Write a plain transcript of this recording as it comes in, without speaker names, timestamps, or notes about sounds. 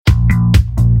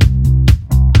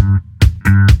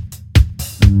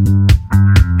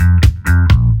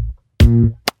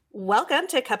Welcome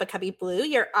to Cup of Cubby Blue,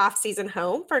 your off-season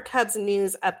home for Cubs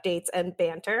news, updates, and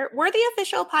banter. We're the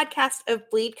official podcast of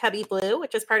Bleed Cubby Blue,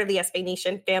 which is part of the SB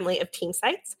Nation family of team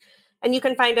sites. And you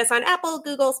can find us on Apple,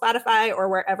 Google, Spotify, or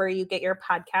wherever you get your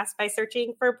podcast by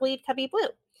searching for Bleed Cubby Blue.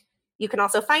 You can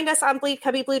also find us on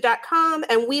bleedcubbyblue.com,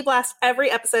 and we blast every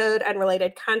episode and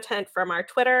related content from our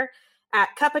Twitter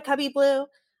at Cup of Cubby Blue.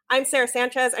 I'm Sarah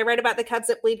Sanchez. I write about the Cubs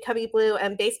at Bleed Cubby Blue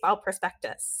and Baseball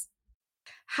Prospectus.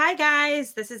 Hi,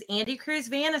 guys. This is Andy Cruz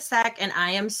Vanasek, and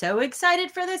I am so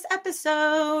excited for this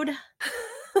episode.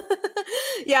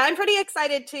 Yeah, I'm pretty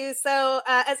excited too. So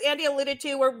as Andy alluded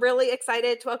to, we're really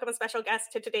excited to welcome a special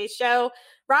guest to today's show,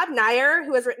 Rob Neyer,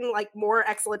 who has written like more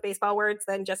excellent baseball words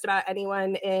than just about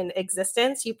anyone in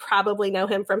existence. You probably know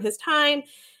him from his time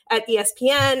at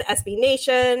ESPN, SB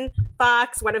Nation,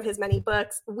 Fox, one of his many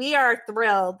books. We are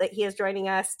thrilled that he is joining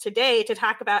us today to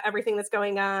talk about everything that's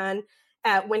going on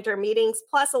at winter meetings,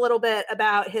 plus a little bit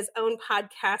about his own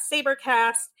podcast,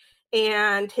 Sabercast,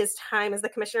 and his time as the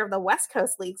commissioner of the West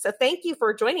Coast League. So thank you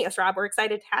for joining us, Rob. We're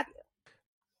excited to have you.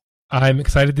 I'm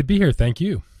excited to be here. Thank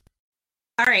you.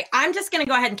 All right. I'm just going to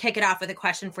go ahead and kick it off with a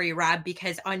question for you, Rob,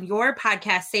 because on your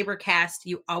podcast, Sabercast,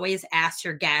 you always ask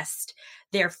your guest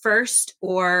their first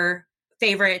or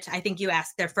favorite. I think you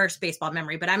asked their first baseball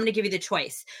memory, but I'm going to give you the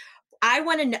choice. I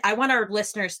want our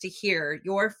listeners to hear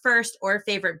your first or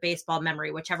favorite baseball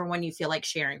memory, whichever one you feel like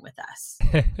sharing with us.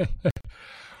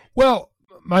 Well,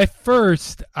 my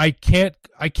first, I can't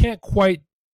quite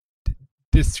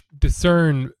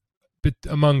discern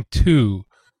among two,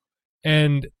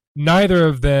 and neither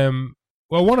of them.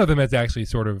 Well, one of them is actually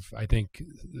sort of, I think,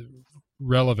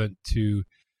 relevant to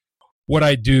what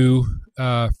I do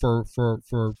for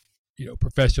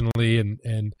professionally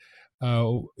and.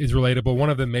 Is relatable. One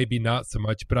of them maybe not so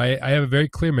much, but I have a very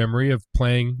clear memory of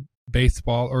playing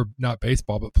baseball, or not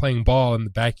baseball, but playing ball in the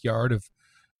backyard of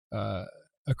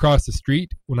across the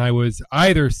street when I was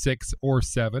either 6 or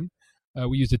 7.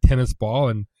 We used a tennis ball,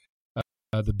 and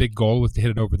the big goal was to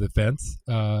hit it over the fence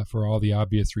for all the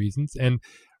obvious reasons. And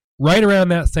right around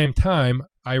that same time,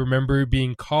 I remember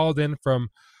being called in from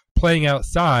playing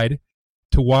outside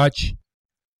to watch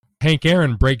Hank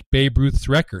Aaron break Babe Ruth's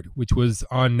record, which was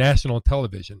on national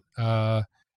television on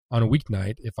a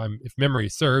weeknight. If memory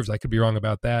serves, I could be wrong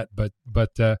about that, but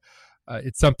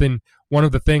it's something. One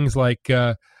of the things like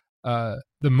the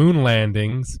moon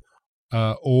landings,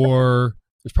 or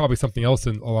there's probably something else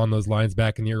along those lines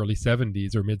back in the early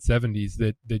 70s or mid 70s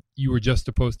that you were just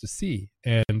supposed to see.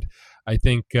 And I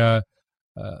think a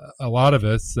lot of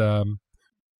us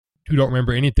who don't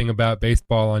remember anything about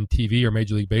baseball on TV or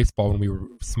Major League Baseball when we were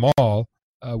small,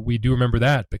 we do remember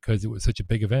that because it was such a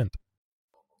big event.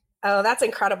 Oh, that's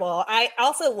incredible. I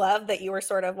also love that you were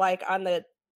sort of like on the,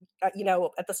 at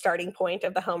the starting point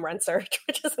of the home run search,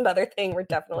 which is another thing we're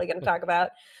definitely going to talk about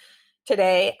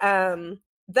today.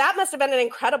 That must have been an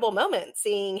incredible moment,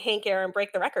 seeing Hank Aaron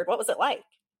break the record. What was it like?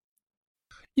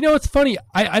 It's funny.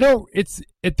 It's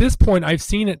at this point, I've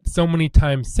seen it so many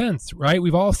times since, right?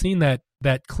 We've all seen that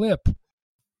clip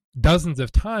dozens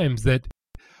of times that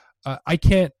I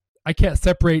can't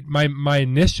separate my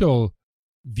initial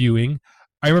viewing.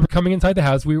 I remember coming inside the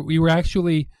house. We were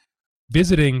actually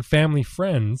visiting family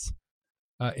friends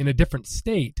in a different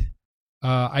state.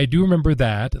 I do remember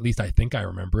that. At least I think I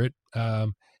remember it.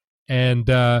 And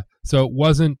so it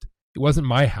wasn't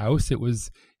my house. It was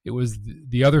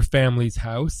the other family's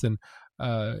house, and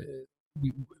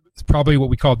it's probably what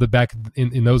we called back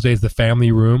in those days the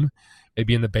family room,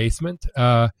 maybe in the basement.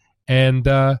 And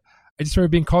I just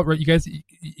remember being called, right, you guys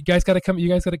got to come.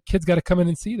 Kids got to come in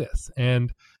and see this.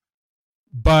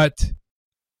 But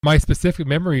my specific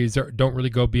memories don't really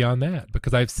go beyond that,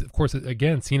 because I've, of course,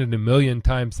 again, seen it a million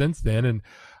times since then. And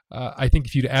I think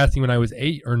if you'd asked me when I was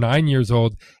 8 or 9 years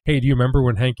old, hey, do you remember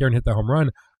when Hank Aaron hit the home run?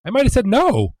 I might have said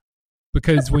no,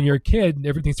 because when you're a kid,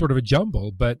 everything's sort of a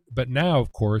jumble. But now,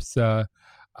 of course,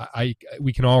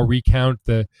 we can all recount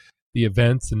the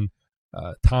events, and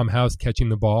Tom House catching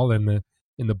the ball in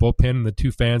the bullpen, and the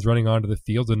 2 fans running onto the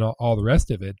field, and all the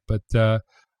rest of it. But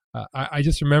I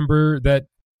just remember that.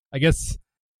 I guess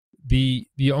the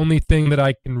only thing that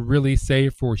I can really say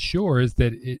for sure is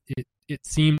that it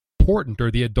seemed important,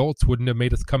 or the adults wouldn't have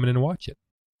made us come in and watch it.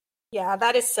 Yeah,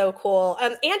 that is so cool.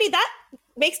 Andy, that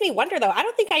makes me wonder, though. I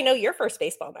don't think I know your first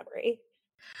baseball memory.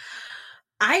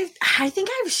 I think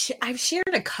I've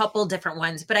shared a couple different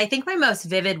ones, but I think my most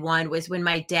vivid one was when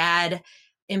my dad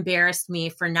embarrassed me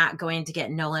for not going to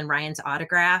get Nolan Ryan's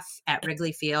autograph at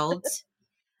Wrigley Field.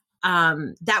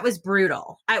 That was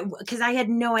brutal, because I had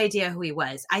no idea who he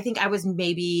was. I think I was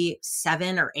maybe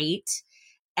 7 or 8.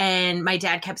 And my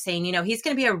dad kept saying, he's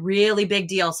going to be a really big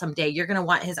deal someday. You're going to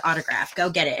want his autograph. Go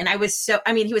get it. And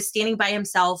he was standing by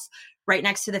himself right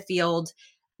next to the field,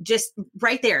 just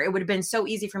right there. It would have been so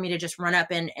easy for me to just run up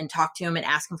and talk to him and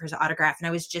ask him for his autograph. And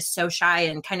I was just so shy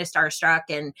and kind of starstruck.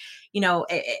 And,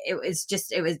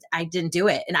 I didn't do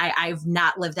it. And I've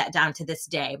not lived that down to this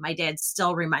day. My dad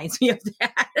still reminds me of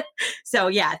that. So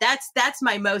yeah, that's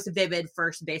my most vivid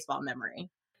first baseball memory.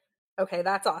 Okay.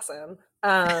 That's awesome.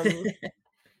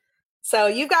 So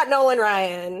you've got Nolan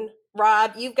Ryan.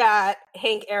 Rob, you've got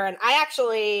Hank Aaron. I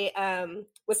actually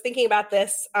was thinking about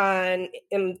this in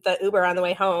the Uber on the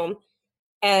way home.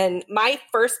 And my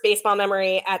first baseball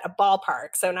memory at a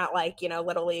ballpark, so not like,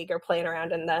 Little League or playing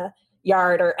around in the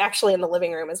yard, or actually in the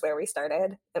living room is where we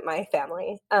started at my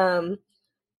family.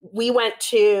 We went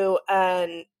to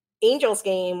an Angels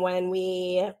game when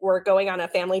we were going on a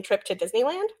family trip to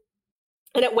Disneyland.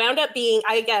 And it wound up being,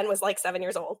 I again was like 7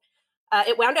 years old.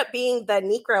 It wound up being the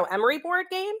Necro Emery board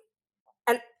game.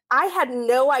 And I had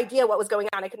no idea what was going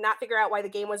on. I could not figure out why the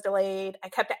game was delayed. I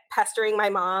kept pestering my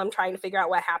mom, trying to figure out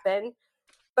what happened.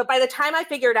 But by the time I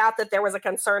figured out that there was a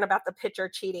concern about the pitcher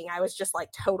cheating, I was just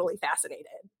like totally fascinated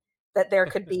that there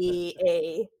could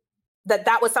be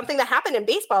that was something that happened in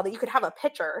baseball, that you could have a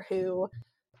pitcher who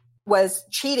was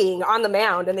cheating on the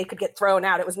mound and they could get thrown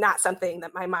out. It was not something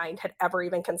that my mind had ever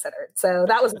even considered. So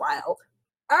that was wild.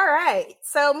 All right.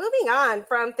 So moving on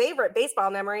from favorite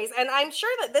baseball memories, and I'm sure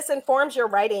that this informs your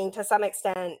writing to some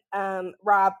extent,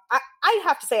 Rob, I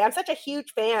have to say I'm such a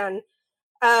huge fan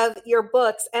of your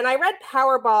books. And I read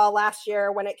Powerball last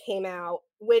year when it came out,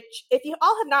 which if you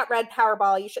all have not read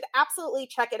Powerball, you should absolutely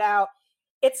check it out.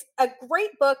 It's a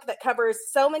great book that covers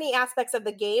so many aspects of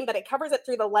the game, but it covers it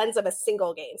through the lens of a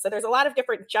single game. So there's a lot of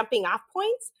different jumping off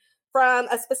points from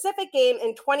a specific game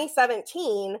in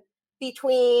 2017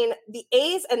 between the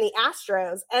A's and the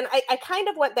Astros. And I kind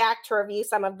of went back to review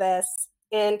some of this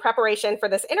in preparation for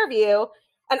this interview.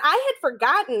 And I had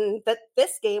forgotten that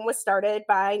this game was started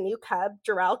by new Cub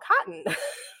Jarrell Cotton,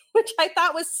 which I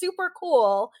thought was super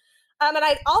cool. And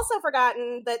I'd also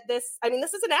forgotten that this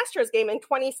is an Astros game in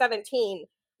 2017.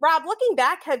 Rob, looking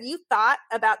back, have you thought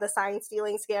about the sign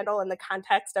stealing scandal in the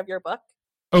context of your book?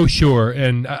 Oh, sure.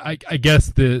 And I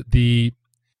guess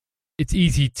it's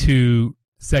easy to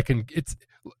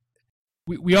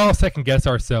we all second guess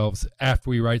ourselves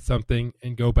after we write something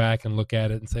and go back and look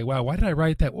at it and say, wow, why did I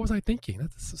write that? What was I thinking?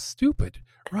 That's so stupid.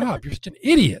 Rob, you're such an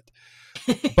idiot.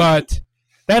 But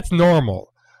that's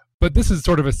normal. But this is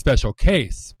sort of a special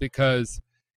case because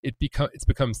it's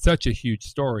become such a huge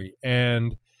story.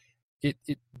 And it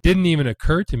didn't even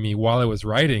occur to me while I was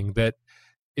writing that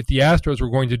if the Astros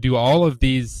were going to do all of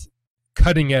these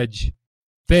cutting edge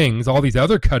things, all these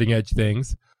other cutting edge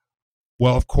things,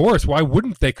 well, of course, why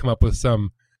wouldn't they come up with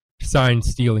some sign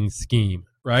stealing scheme,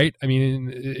 right? I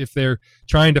mean, if they're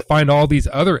trying to find all these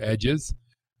other edges,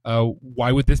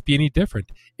 why would this be any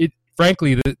different?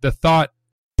 Frankly, the thought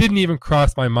didn't even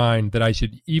cross my mind that I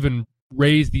should even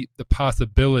raise the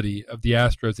possibility of the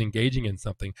Astros engaging in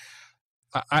something.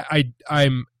 I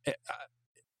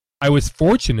was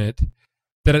fortunate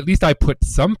that at least I put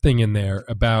something in there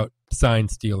about sign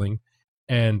stealing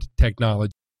and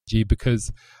technology,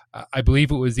 because I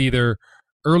believe it was either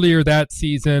earlier that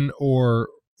season or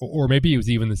maybe it was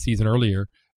even the season earlier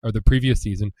or the previous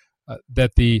season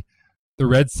that the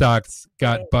Red Sox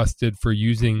got busted for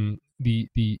using the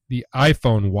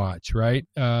iPhone watch, right?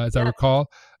 As I recall.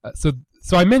 So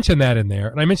I mentioned that in there,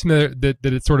 and I mentioned that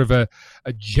it's sort of a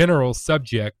general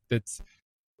subject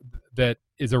that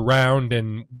is around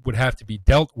and would have to be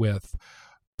dealt with.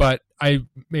 But I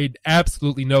made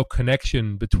absolutely no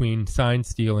connection between sign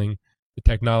stealing, the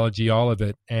technology, all of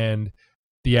it, and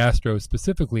the Astros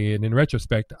specifically. And in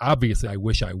retrospect, obviously, I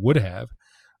wish I would have.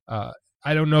 I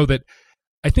don't know that.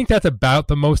 I think that's about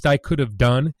the most I could have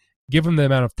done, given the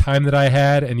amount of time that I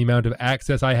had and the amount of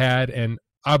access I had, and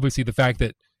obviously the fact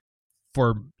that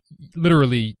for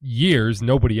literally years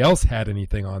nobody else had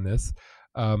anything on this.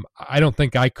 I don't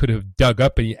think I could have dug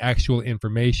up any actual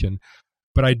information,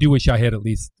 but I do wish I had at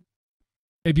least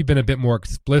maybe been a bit more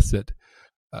explicit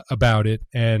about it,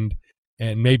 and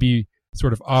maybe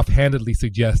sort of offhandedly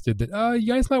suggested that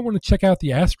you guys might want to check out the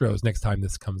Astros next time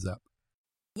this comes up.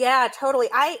 Yeah, totally.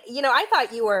 I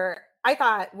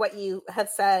thought what you have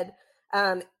said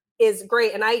is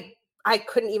great, and I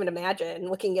couldn't even imagine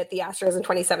looking at the Astros in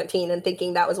 2017 and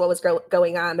thinking that was what was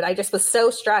going on. But I just was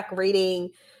so struck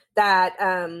reading that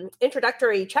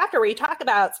introductory chapter where you talk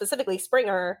about specifically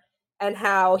Springer and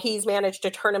how he's managed to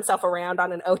turn himself around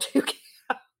on an 0-2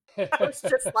 count. I was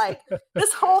just like,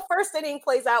 this whole first inning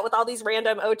plays out with all these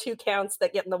random 0-2 counts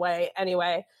that get in the way.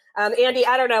 Anyway, Andy,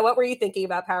 I don't know. What were you thinking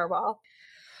about Powerball?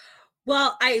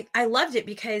 Well, I loved it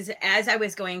because as I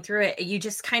was going through it, you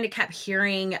just kind of kept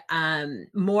hearing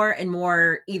more and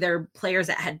more either players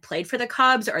that had played for the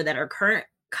Cubs or that are current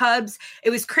Cubs. It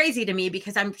was crazy to me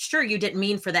because I'm sure you didn't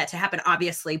mean for that to happen,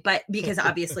 obviously, but because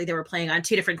obviously they were playing on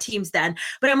two different teams then.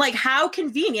 But I'm like, how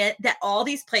convenient that all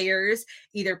these players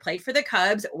either played for the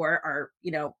Cubs or are,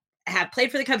 have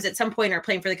played for the Cubs at some point or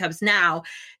playing for the Cubs now,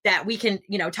 that we can,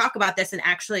 talk about this and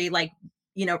actually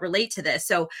relate to this.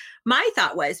 So my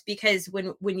thought was, because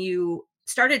when you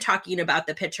started talking about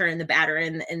the pitcher and the batter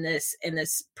in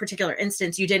this particular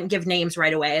instance, you didn't give names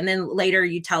right away, and then later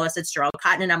you tell us it's Jharel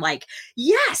Cotton, and I'm like,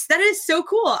 yes, that is so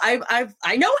cool.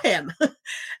 I know him.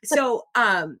 So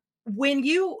when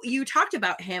you talked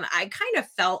about him, I kind of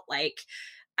felt like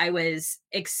I was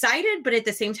excited, but at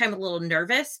the same time a little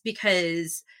nervous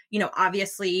because,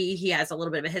 obviously he has a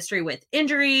little bit of a history with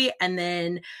injury. And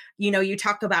then, you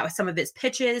talk about some of his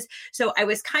pitches. So I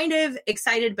was kind of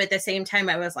excited, but at the same time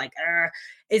I was like,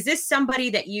 is this somebody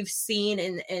that you've seen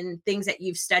in things that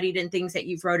you've studied and things that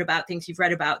you've wrote about, things you've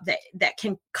read about that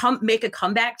can make a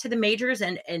comeback to the majors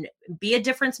and be a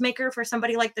difference maker for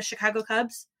somebody like the Chicago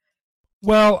Cubs?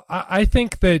 Well, I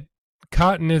think that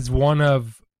Cotton is one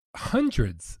of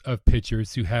hundreds of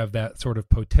pitchers who have that sort of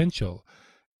potential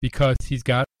because he's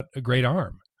got a great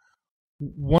arm.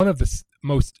 One of the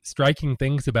most striking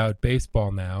things about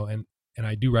baseball now, and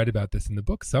I do write about this in the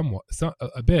book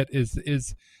a bit,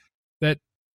 is that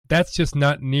that's just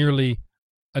not nearly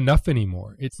enough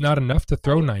anymore. It's not enough to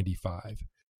throw 95.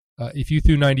 If you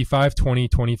threw 95 20,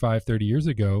 25, 30 years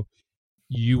ago,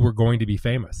 you were going to be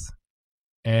famous.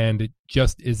 And it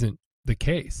just isn't the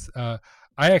case. I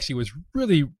actually was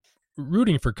really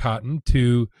rooting for Cotton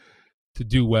to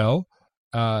do well.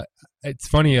 It's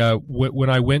funny, when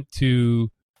I went to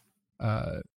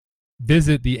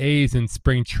visit the A's in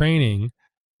spring training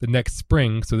the next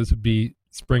spring, so this would be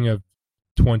spring of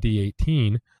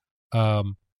 2018,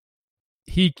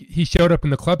 he showed up in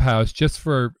the clubhouse just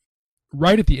for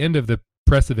right at the end of the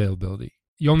press availability.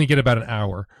 You only get about an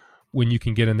hour when you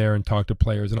can get in there and talk to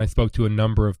players, and I spoke to a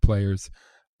number of players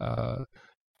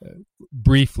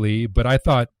briefly, but I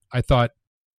thought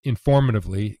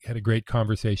informatively. Had a great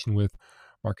conversation with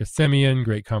Marcus Semien,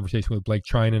 great conversation with Blake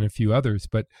Treinen and a few others,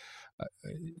 but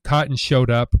Cotton showed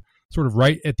up sort of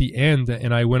right at the end,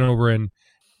 and I went over and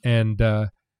asked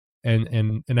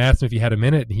him if he had a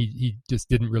minute, and he just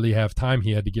didn't really have time.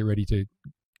 He had to get ready to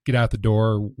get out the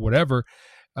door or whatever,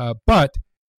 but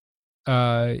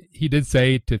he did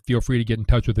say to feel free to get in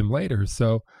touch with him later.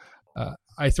 So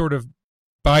I sort of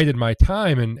bided my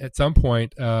time, and at some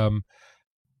point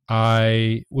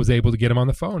I was able to get him on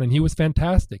the phone, and he was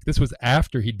fantastic. This was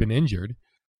after he'd been injured,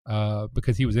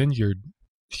 because he was injured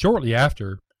shortly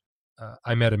after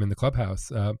I met him in the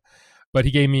clubhouse. But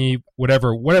he gave me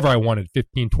whatever I wanted,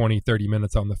 15, 20, 30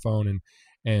 minutes on the phone,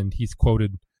 and he's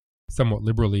quoted somewhat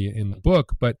liberally in the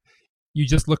book. But you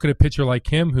just look at a pitcher like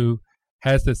him who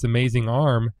has this amazing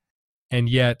arm, and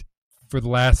yet for the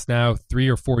last now 3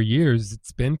 or 4 years,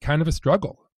 it's been kind of a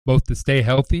struggle, both to stay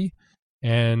healthy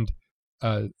and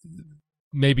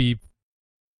maybe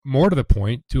more to the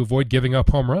point, to avoid giving up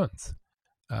home runs.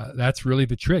 That's really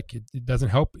the trick. It doesn't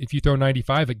help if you throw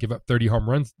 95 and give up 30 home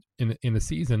runs in a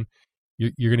season.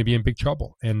 You're going to be in big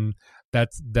trouble, and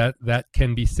that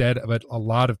can be said about a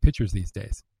lot of pitchers these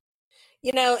days.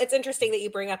 It's interesting that you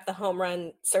bring up the home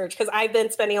run surge, because I've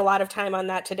been spending a lot of time on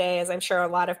that today, as I'm sure a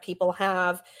lot of people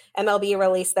have. MLB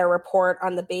released their report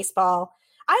on the baseball.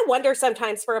 I wonder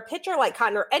sometimes, for a pitcher like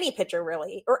Cotton, or any pitcher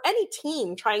really, or any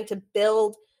team trying to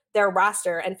build their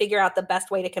roster and figure out the best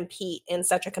way to compete in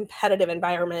such a competitive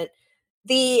environment,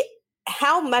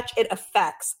 how much it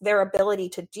affects their ability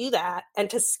to do that and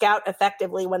to scout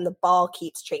effectively when the ball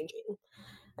keeps changing.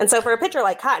 And so for a pitcher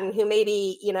like Cotton, who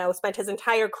maybe, spent his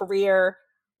entire career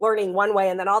learning one way,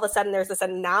 and then all of a sudden there's this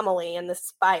anomaly and this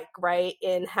spike, right,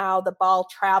 in how the ball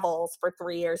travels for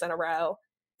 3 years in a row,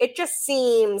 it just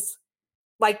seems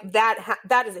like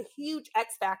that is a huge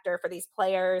X factor for these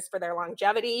players, for their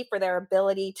longevity, for their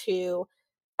ability to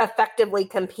effectively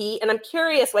compete. And I'm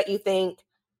curious what you think,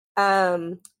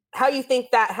 how you think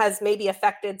that has maybe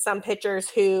affected some pitchers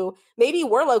who maybe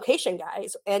were location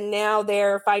guys, and now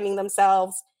they're finding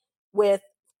themselves with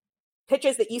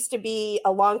pitches that used to be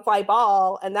a long fly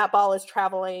ball, and that ball is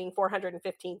traveling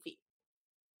 415 feet.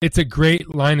 It's a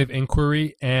great line of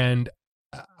inquiry, and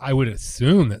I would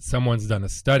assume that someone's done a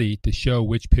study to show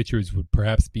which pitchers would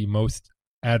perhaps be most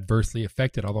adversely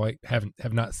affected, although I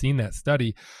have not seen that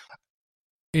study.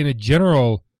 In a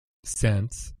general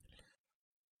sense,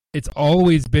 it's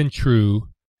always been true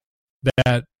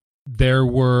that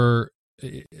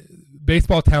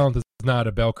baseball talent is not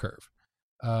a bell curve.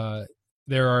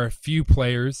 There are a few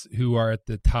players who are at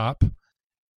the top,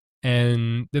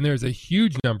 and then there's a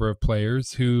huge number of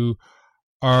players who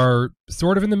are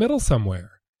sort of in the middle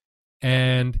somewhere.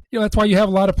 And that's why you have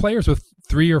a lot of players with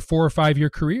 3 or 4 or 5 year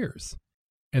careers,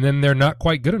 and then they're not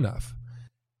quite good enough.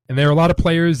 And there are a lot of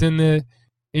players in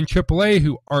AAA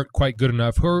who aren't quite good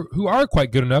enough, who are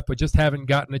quite good enough, but just haven't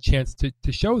gotten a chance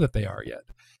to show that they are yet.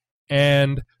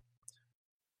 And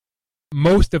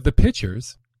most of the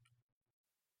pitchers,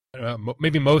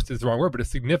 maybe most is the wrong word, but a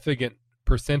significant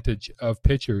percentage of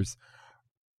pitchers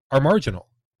are marginal,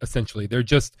 essentially. They're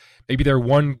just, maybe they're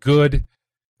one good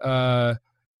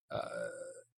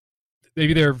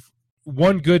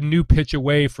new pitch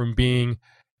away from being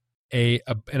an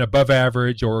above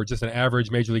average or just an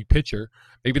average major league pitcher.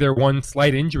 Maybe they're one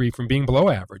slight injury from being below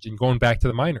average and going back to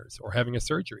the minors or having a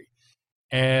surgery.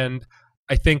 And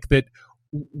I think that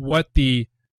what the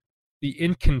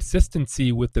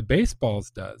inconsistency with the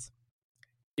baseballs does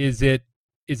is it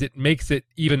makes it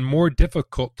even more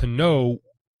difficult to know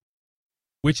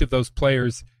which of those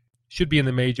players should be in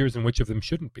the majors and which of them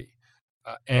shouldn't be.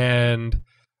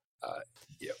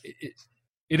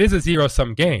 It is a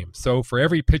zero-sum game. So for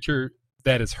every pitcher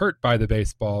that is hurt by the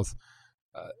baseballs,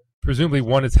 presumably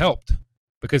one is helped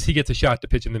because he gets a shot to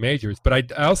pitch in the majors. But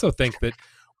I also think that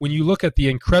when you look at the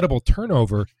incredible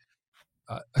turnover,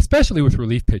 especially with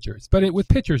relief pitchers, but with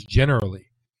pitchers generally,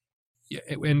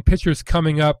 and pitchers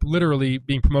coming up, literally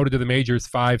being promoted to the majors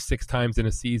 5-6 times in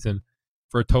a season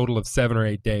for a total of 7 or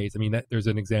 8 days. I mean, there's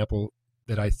an example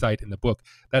that I cite in the book.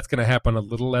 That's going to happen a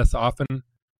little less often,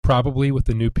 probably, with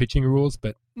the new pitching rules,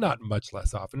 but not much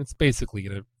less often. It's basically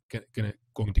going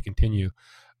to continue.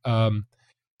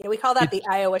 We call that the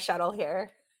Iowa shuttle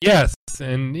here. Yes,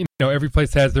 and every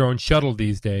place has their own shuttle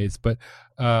these days, but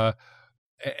some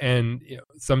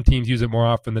teams use it more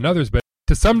often than others. But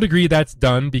to some degree, that's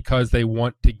done because they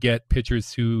want to get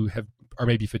pitchers who are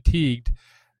maybe fatigued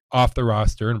off the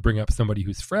roster and bring up somebody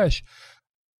who's fresh.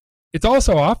 It's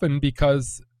also often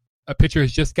because a pitcher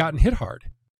has just gotten hit hard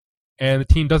and the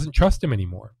team doesn't trust him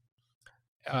anymore.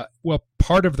 Well,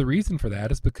 part of the reason for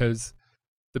that is because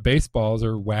the baseballs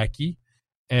are wacky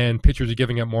and pitchers are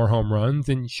giving up more home runs.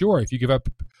 And sure, if you give up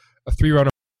a 3-run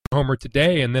homer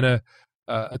today and then a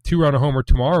 2-run homer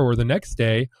tomorrow or the next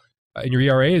day, and your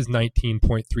ERA is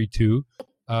 19.32,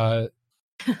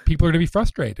 people are going to be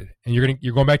frustrated, and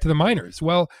you're going back to the minors.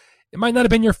 Well, it might not have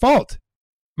been your fault; it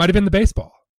might have been the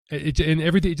baseball.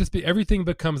 Everything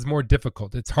becomes more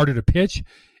difficult. It's harder to pitch.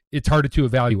 It's harder to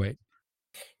evaluate.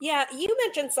 Yeah, you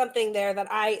mentioned something there that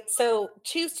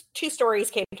two stories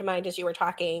came to mind as you were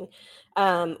talking.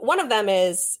 One of them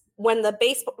is when the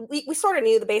baseball, we sort of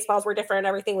knew the baseballs were different.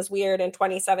 Everything was weird in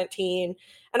 2017.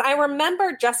 And I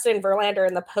remember Justin Verlander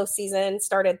in the postseason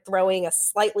started throwing a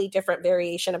slightly different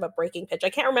variation of a breaking pitch. I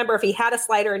can't remember if he had a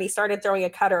slider and he started throwing a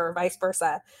cutter or vice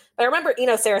versa. But I remember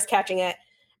Eno Sarris catching it.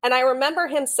 And I remember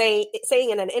him saying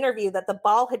in an interview that the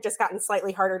ball had just gotten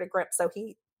slightly harder to grip. So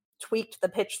he tweaked the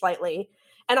pitch slightly.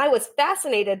 And I was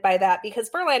fascinated by that because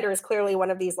Verlander is clearly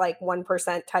one of these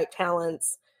 1% type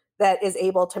talents that is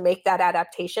able to make that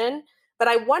adaptation. But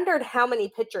I wondered how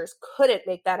many pitchers couldn't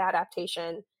make that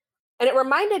adaptation. And it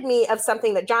reminded me of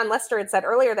something that John Lester had said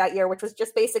earlier that year, which was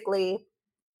just basically,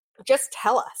 just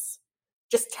tell us.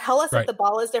 Just tell us right. If the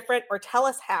ball is different, or tell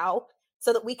us how,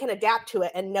 so that we can adapt to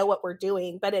it and know what we're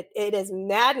doing. But it is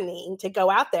maddening to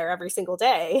go out there every single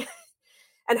day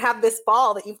and have this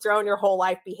ball that you've thrown your whole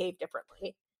life behave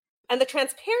differently. And the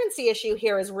transparency issue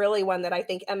here is really one that I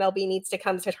think MLB needs to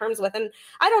come to terms with. And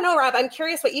I don't know, Rob, I'm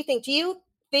curious what you think. Do you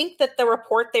think that the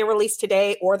report they released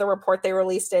today or the report they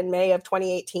released in May of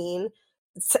 2018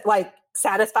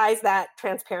 satisfies that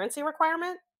transparency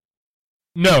requirement?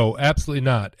 No, absolutely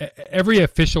not. Every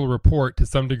official report to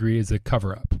some degree is a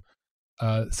cover-up,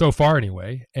 so far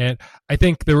anyway. And I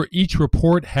think each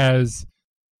report has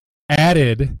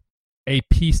added a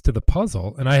piece to the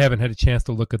puzzle, and I haven't had a chance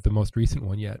to look at the most recent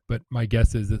one yet, but my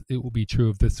guess is that it will be true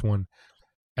of this one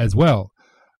as well.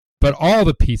 But all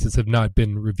the pieces have not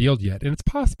been revealed yet, and it's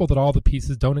possible that all the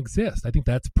pieces don't exist. I think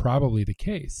that's probably the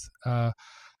case.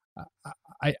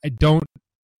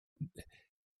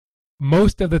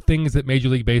 Most of the things that Major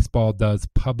League Baseball does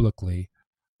publicly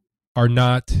are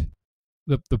not,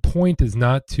 the point is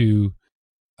not to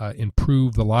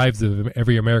improve the lives of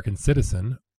every American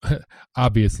citizen.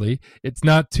 Obviously, it's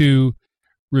not to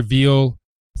reveal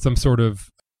some sort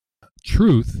of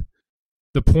truth.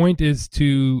 The point is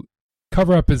to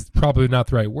cover up is probably not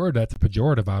the right word. That's a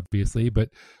pejorative, obviously, but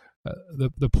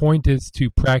The point is to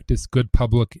practice good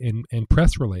public and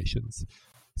press relations.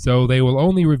 So they will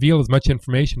only reveal as much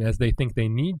information as they think they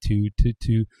need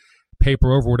to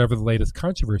paper over whatever the latest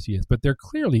controversy is. But they're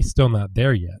clearly still not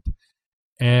there yet.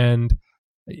 And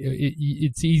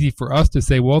it's easy for us to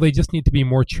say, well, they just need to be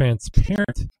more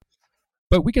transparent.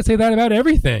 But we can say that about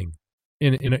everything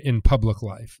in public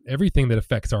life, everything that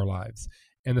affects our lives.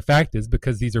 And the fact is,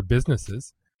 because these are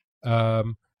businesses, they're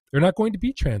not going to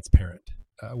be transparent.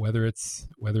 Whether it's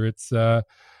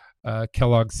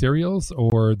Kellogg cereals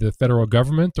or the federal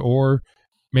government or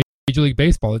Major League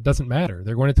Baseball, it doesn't matter.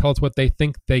 They're going to tell us what they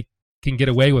think they can get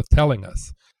away with telling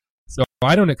us. So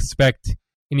I don't expect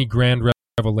any grand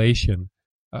revelation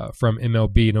from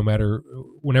MLB, no matter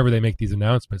whenever they make these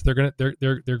announcements.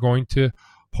 They're going to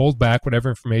hold back whatever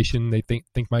information they think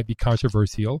might be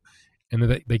controversial, and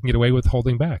that they can get away with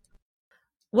holding back.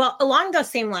 Well, along those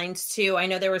same lines, too, I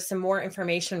know there was some more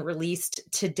information released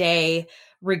today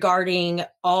regarding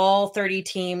all 30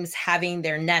 teams having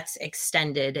their nets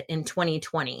extended in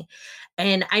 2020.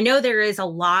 And I know there is a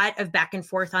lot of back and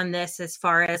forth on this as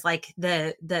far as like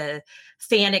the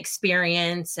fan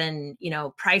experience and,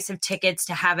 price of tickets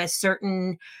to have a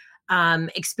certain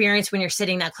experience when you're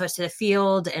sitting that close to the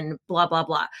field and blah, blah,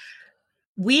 blah.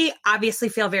 We obviously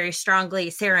feel very strongly,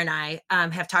 Sarah and I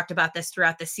have talked about this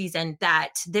throughout the season,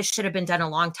 that this should have been done a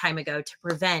long time ago to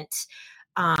prevent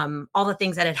all the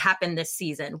things that had happened this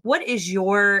season. What is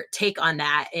your take on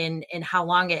that and how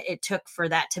long it took for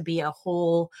that to be a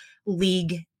whole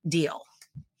league deal?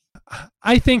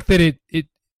 I think that it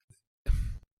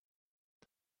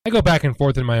I go back and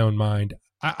forth in my own mind.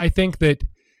 I think that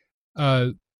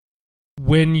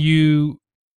when you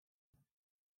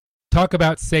talk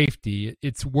about safety,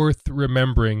 it's worth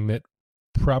remembering that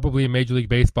probably a Major League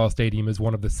Baseball stadium is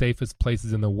one of the safest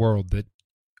places in the world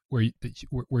where you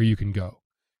can go,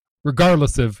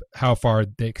 regardless of how far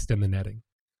they extend the netting.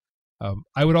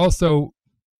 I would also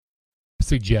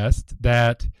suggest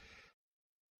that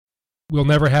we'll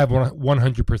never have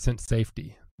 100%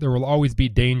 safety. There will always be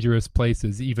dangerous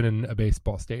places, even in a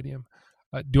baseball stadium.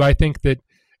 Do I think that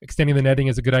extending the netting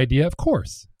is a good idea? Of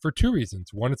course, for two reasons.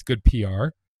 One, it's good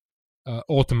PR.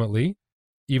 Ultimately,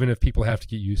 even if people have to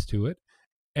get used to it.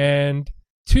 And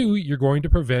two, you're going to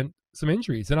prevent some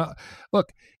injuries. And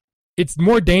look, it's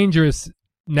more dangerous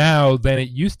now than it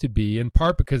used to be, in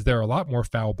part because there are a lot more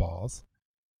foul balls,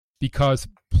 because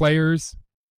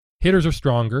hitters are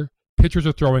stronger, pitchers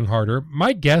are throwing harder.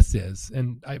 My guess is,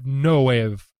 and I have no way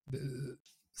of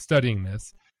studying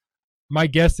this, my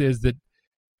guess is that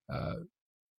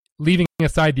leaving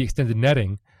aside the extended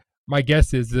netting, my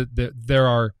guess is that there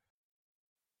are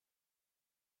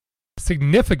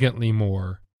significantly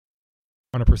more,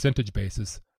 on a percentage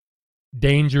basis,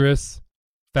 dangerous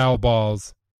foul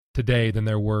balls today than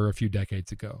there were a few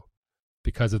decades ago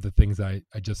because of the things I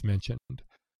just mentioned.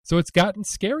 So it's gotten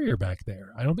scarier back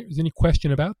there. I don't think there's any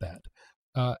question about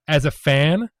that. As a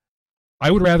fan, I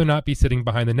would rather not be sitting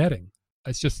behind the netting.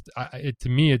 It's just, to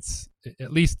me, it's,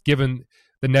 at least given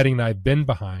the netting that I've been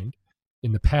behind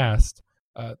in the past,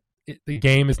 the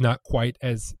game is not quite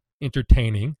as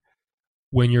entertaining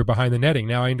when you're behind the netting.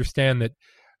 Now, I understand that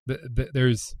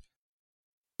there's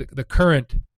the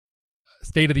current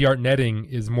state-of-the-art netting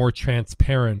is more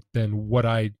transparent than what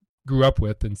I grew up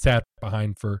with and have sat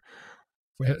behind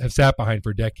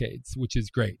for decades, which is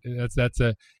great. That's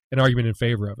an argument in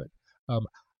favor of it.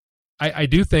 I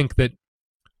do think that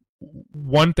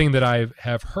one thing that I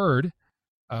have heard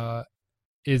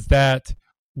is that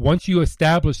once you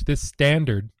establish this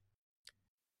standard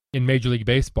in Major League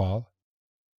Baseball,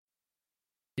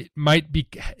 it might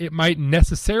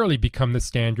necessarily become the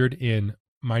standard in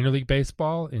minor league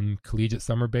baseball, in collegiate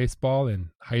summer baseball, in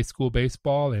high school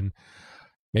baseball, and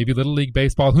maybe little league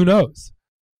baseball. Who knows?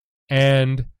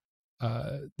 And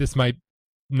this might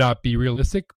not be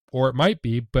realistic, or it might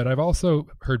be, but I've also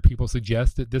heard people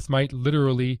suggest that this might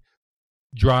literally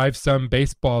drive some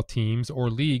baseball teams or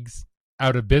leagues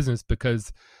out of business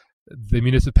because the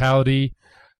municipality,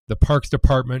 the parks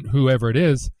department, whoever it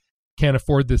is, can't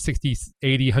afford the $60,000,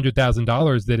 $80,000,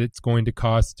 $100,000 that it's going to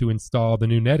cost to install the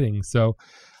new netting. So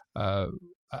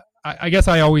I guess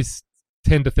I always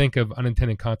tend to think of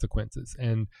unintended consequences,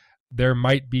 and there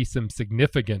might be some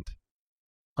significant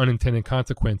unintended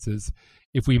consequences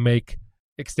if we make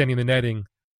extending the netting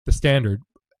the standard.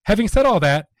 Having said all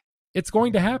that, it's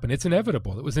going to happen. It's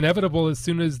inevitable. It was inevitable as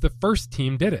soon as the first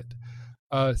team did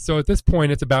it. So at this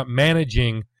point, it's about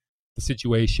managing the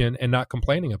situation and not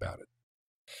complaining about it.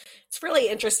 It's really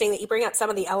interesting that you bring up some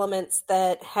of the elements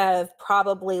that have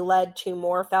probably led to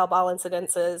more foul ball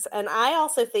incidences. And I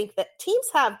also think that teams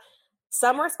have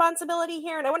some responsibility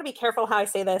here. And I want to be careful how I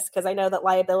say this because I know that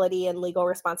liability and legal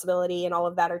responsibility and all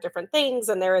of that are different things.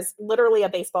 And there is literally a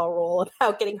baseball rule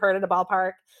about getting hurt at a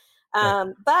ballpark.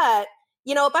 Right. But,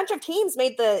 a bunch of teams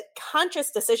made the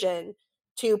conscious decision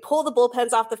to pull the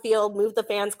bullpens off the field, move the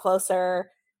fans closer,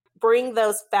 bring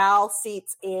those foul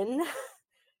seats in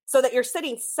so that you're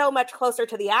sitting so much closer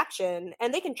to the action,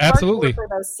 and they can charge more for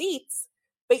those seats,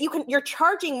 but you're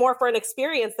charging more for an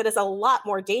experience that is a lot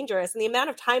more dangerous. And the amount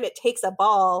of time it takes a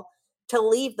ball to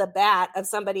leave the bat of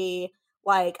somebody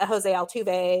like a Jose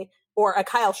Altuve or a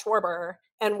Kyle Schwarber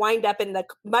and wind up in the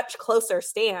much closer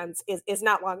stands is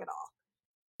not long at all.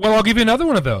 Well, I'll give you another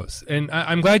one of those. And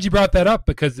I'm glad you brought that up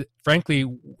because, frankly,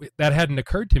 that hadn't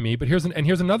occurred to me. But here's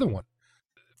another one.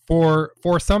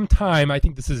 For some time, I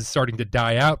think this is starting to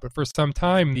die out, but for some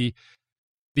time, the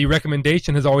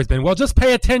recommendation has always been, well, just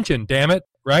pay attention, damn it,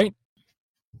 right?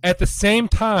 At the same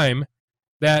time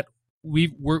that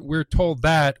we're told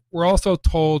that, we're also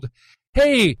told,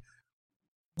 hey,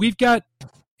 we've got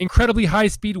incredibly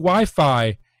high-speed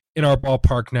Wi-Fi in our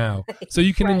ballpark now, so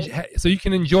you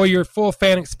can enjoy your full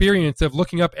fan experience of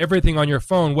looking up everything on your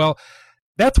phone. Well,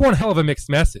 that's one hell of a mixed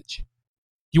message. Do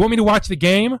you want me to watch the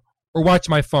game or watch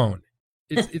my phone?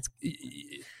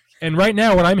 And right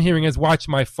now what I'm hearing is watch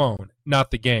my phone,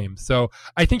 not the game. So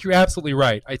I think you're absolutely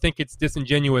right. I think it's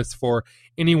disingenuous for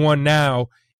anyone now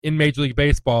in Major League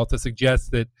Baseball to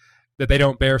suggest that they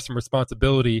don't bear some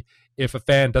responsibility if a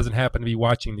fan doesn't happen to be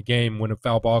watching the game when a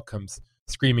foul ball comes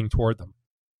screaming toward them.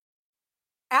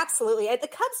 Absolutely. The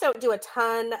Cubs don't do a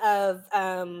ton of,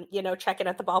 checking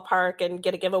at the ballpark and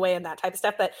get a giveaway and that type of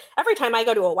stuff. But every time I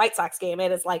go to a White Sox game,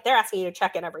 it is like they're asking you to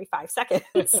check in every 5 seconds.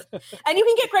 And you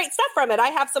can get great stuff from it. I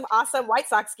have some awesome White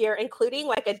Sox gear, including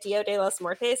like a Dio de los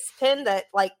Muertos pin that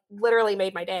like literally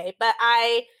made my day. But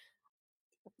I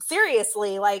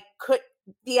seriously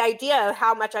the idea of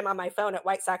how much I'm on my phone at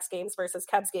White Sox games versus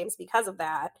Cubs games because of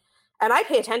that. And I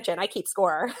pay attention. I keep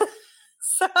score.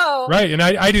 So right, and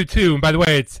I do too. And by the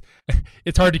way,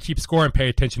 it's hard to keep score and pay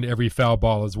attention to every foul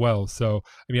ball as well. So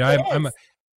I mean,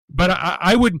 but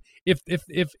I wouldn't if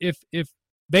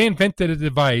they invented a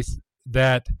device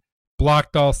that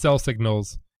blocked all cell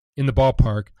signals in the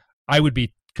ballpark, I would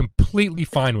be completely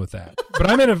fine with that. But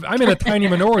I'm in a tiny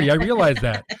minority. I realize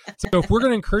that. So if we're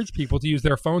going to encourage people to use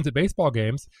their phones at baseball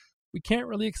games, we can't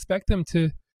really expect them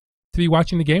to be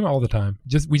watching the game all the time.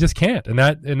 We just can't. And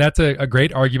that's a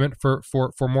great argument for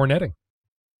more netting.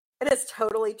 It is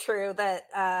totally true that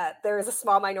there is a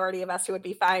small minority of us who would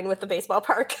be fine with the baseball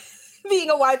park being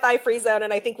a Wi-Fi free zone.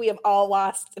 And I think we have all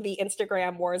lost the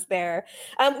Instagram wars there.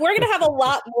 We're going to have a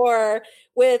lot more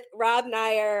with Rob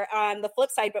Neyer on the flip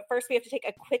side, but first we have to take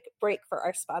a quick break for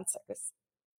our sponsors.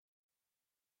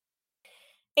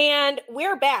 And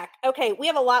we're back. Okay, we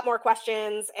have a lot more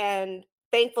questions, and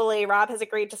thankfully, Rob has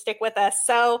agreed to stick with us.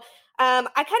 So I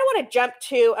kind of want to jump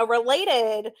to a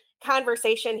related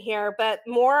conversation here, but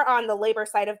more on the labor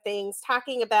side of things,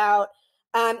 talking about,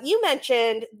 you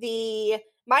mentioned the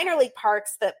minor league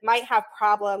parks that might have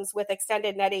problems with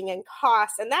extended netting and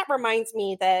costs. And that reminds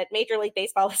me that Major League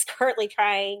Baseball is currently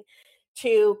trying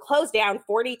to close down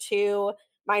 42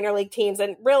 minor league teams.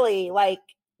 And really, like,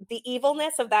 the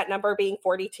evilness of that number being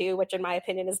 42, which in my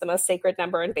opinion is the most sacred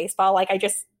number in baseball,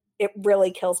 it really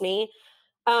kills me.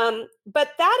 But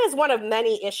that is one of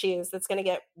many issues that's going to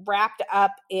get wrapped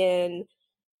up in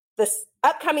this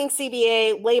upcoming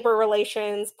CBA, labor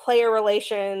relations, player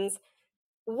relations.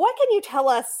 What can you tell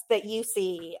us that you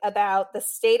see about the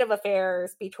state of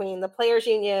affairs between the Players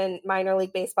Union, minor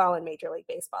league baseball, and Major League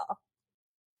Baseball?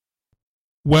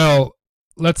 Well,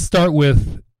 let's start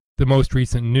with the most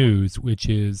recent news, which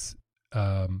is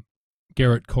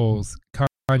Gerrit Cole's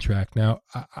contract. Now,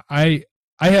 I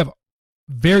have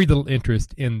very little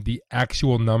interest in the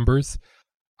actual numbers.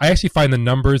 I actually find the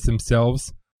numbers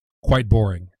themselves quite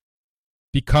boring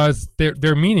because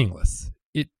they're meaningless.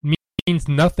 It means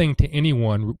nothing to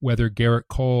anyone whether Gerrit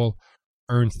Cole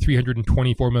earns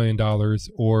 $324 million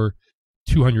or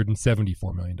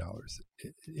 $274 million.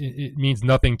 It means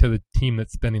nothing to the team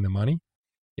that's spending the money.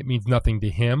 It means nothing to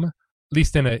him, at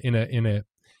least it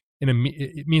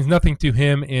means nothing to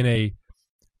him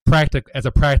as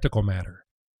a practical matter.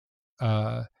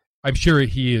 I'm sure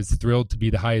he is thrilled to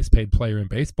be the highest paid player in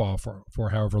baseball for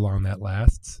however long that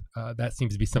lasts. That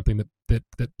seems to be something that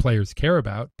players care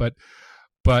about, but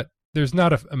there's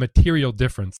not a material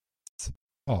difference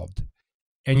involved.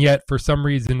 And yet, for some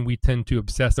reason, we tend to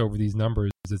obsess over these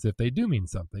numbers as if they do mean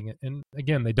something. And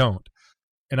again, they don't.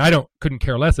 And I couldn't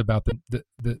care less about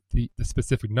the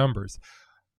specific numbers.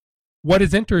 What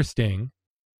is interesting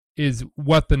is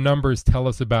what the numbers tell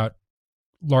us about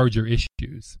larger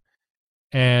issues.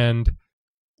 And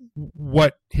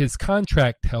what his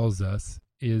contract tells us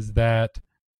is that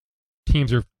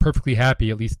teams are perfectly happy,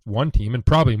 at least one team, and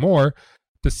probably more,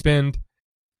 to spend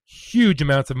huge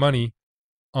amounts of money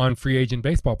on free agent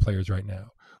baseball players right now,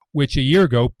 which a year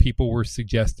ago people were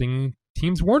suggesting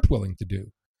teams weren't willing to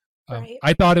do. Right.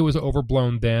 I thought it was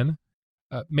overblown then.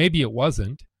 Maybe it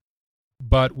wasn't.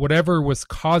 But whatever was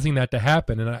causing that to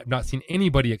happen, and I've not seen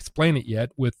anybody explain it yet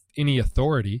with any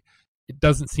authority, it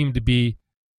doesn't seem to be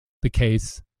the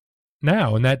case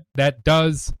now. And that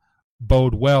does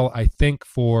bode well, I think,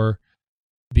 for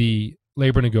the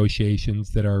labor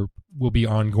negotiations that will be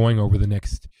ongoing over the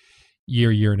next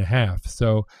year and a half.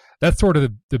 So that's sort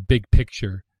of the big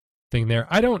picture thing there.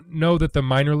 I don't know that the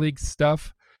minor league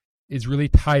stuff is really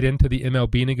tied into the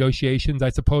MLB negotiations. I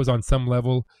suppose on some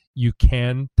level you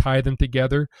can tie them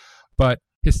together, but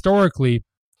historically,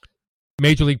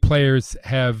 major league players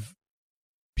have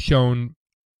shown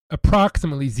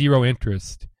approximately zero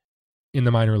interest in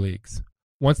the minor leagues.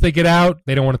 Once they get out,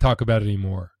 they don't want to talk about it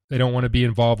anymore. They don't want to be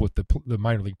involved with the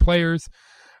minor league players,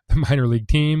 the minor league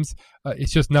teams.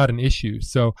 It's just not an issue.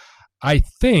 So I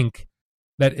think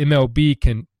that MLB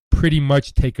can pretty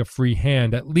much take a free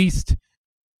hand, at least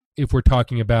if we're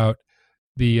talking about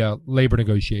the labor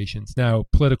negotiations. Now,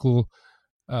 political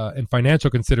and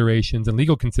financial considerations and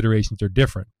legal considerations are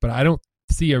different, but I don't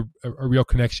see a real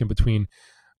connection between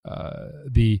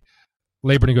the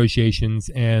labor negotiations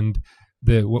and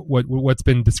what's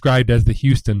been described as the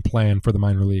Houston plan for the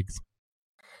minor leagues.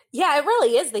 Yeah, it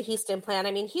really is the Houston plan.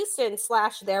 I mean, Houston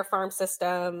slashed their farm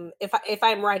system. If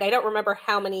I'm right, I don't remember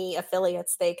how many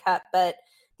affiliates they cut, but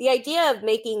the idea of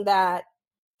making that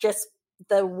just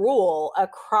the rule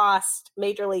across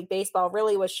Major League Baseball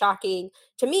really was shocking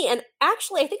to me. And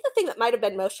actually, I think the thing that might have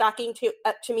been most shocking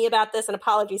to me about this, and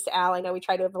apologies to Al, I know we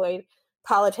try to avoid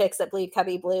politics at Bleed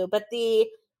Cubby Blue, but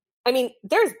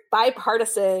there's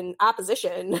bipartisan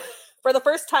opposition for the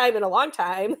first time in a long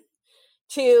time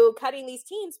to cutting these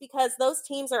teams, because those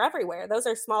teams are everywhere. Those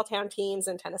are small town teams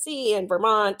in Tennessee and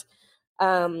Vermont,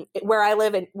 where I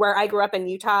live and where I grew up in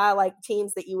Utah, like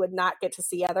teams that you would not get to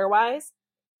see otherwise.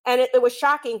 And it was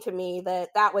shocking to me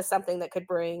that was something that could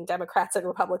bring Democrats and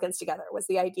Republicans together, was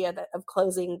the idea of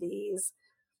closing these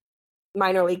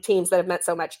minor league teams that have meant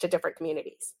so much to different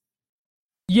communities.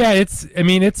 Yeah,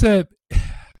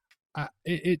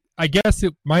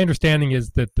 my understanding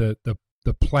is that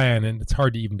the plan, and it's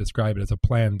hard to even describe it as a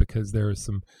plan because there is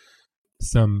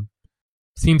some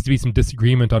seems to be some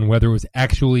disagreement on whether it was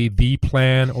actually the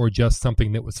plan or just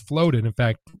something that was floated. In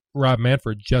fact, Rob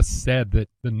Manfred just said that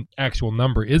the actual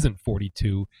number isn't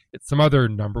 42. It's some other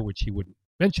number, which he wouldn't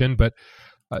mention, but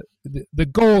the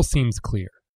goal seems clear.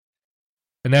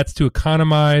 And that's to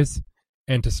economize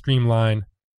and to streamline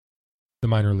the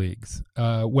minor leagues.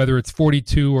 Whether it's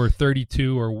 42 or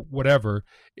 32 or whatever,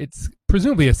 it's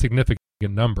presumably a significant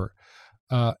number.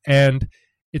 And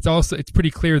it's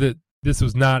pretty clear that this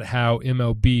was not how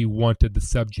MLB wanted the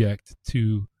subject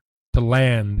to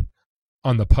land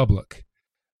on the public.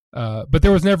 But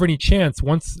there was never any chance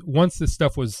once this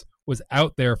stuff was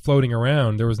out there floating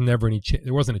around. There was never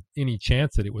there wasn't any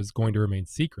chance that it was going to remain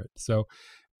secret. So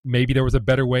maybe there was a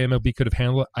better way MLB could have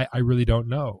handled it. I really don't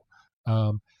know.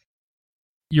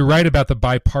 You're right about the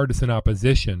bipartisan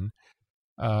opposition.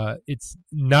 It's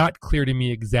not clear to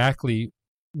me exactly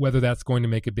whether that's going to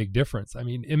make a big difference. I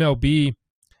mean, MLB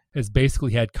has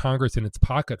basically had Congress in its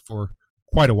pocket for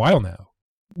quite a while now.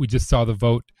 We just saw the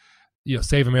vote,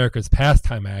 Save America's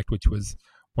Pastime Act, which was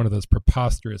one of those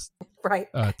preposterous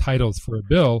titles for a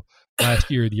bill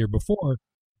last year or the year before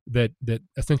that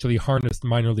essentially harnessed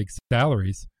minor league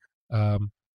salaries.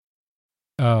 And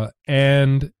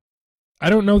I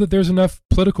don't know that there's enough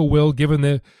political will, given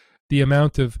the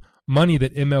amount of money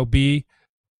that MLB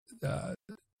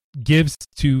gives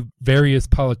to various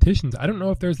politicians. I don't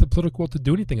know if there's the political will to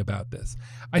do anything about this.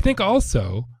 I think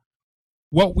also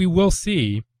what we will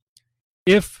see,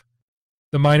 if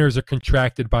the minors are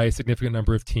contracted by a significant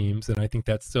number of teams, and I think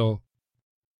that's still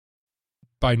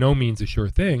by no means a sure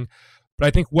thing, but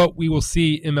I think what we will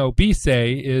see MLB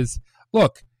say is,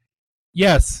 look,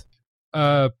 yes,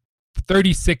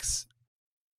 36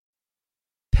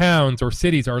 towns or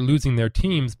cities are losing their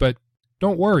teams, but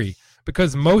don't worry,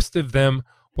 because most of them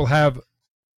will have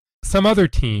some other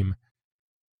team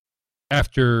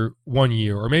after 1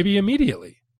 year, or maybe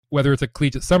immediately, whether it's a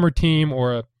collegiate summer team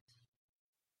or a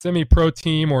semi-pro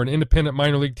team or an independent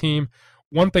minor league team.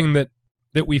 One thing that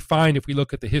we find if we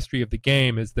look at the history of the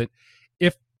game is that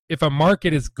if a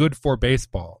market is good for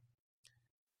baseball,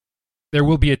 there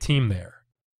will be a team there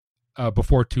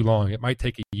before too long. It might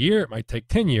take a year, it might take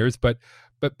 10 years, but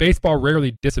baseball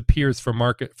rarely disappears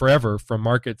forever from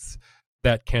markets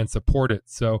that can support it.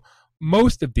 So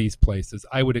most of these places,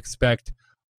 I would expect,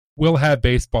 will have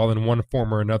baseball in one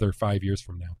form or another 5 years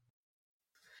from now.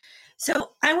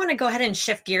 So I want to go ahead and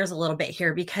shift gears a little bit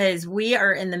here because we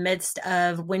are in the midst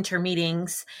of winter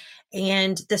meetings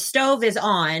and the stove is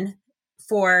on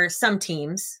for some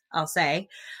teams, I'll say.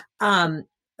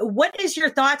 What is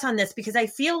your thoughts on this? Because I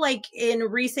feel like in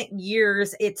recent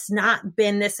years, it's not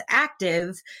been this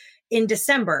active in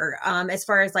December as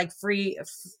far as like free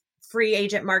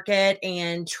agent market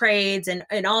and trades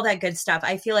and all that good stuff.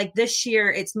 I feel like this year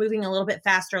it's moving a little bit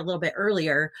faster, a little bit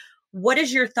earlier. What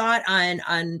is your thought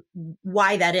on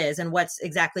why that is and what's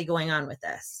exactly going on with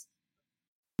this?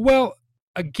 Well,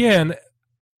 again,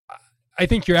 I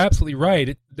think you're absolutely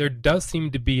right. There does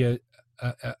seem to be a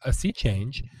sea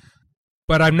change,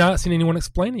 but I've not seen anyone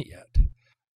explain it yet.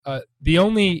 I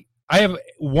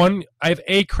have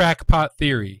a crackpot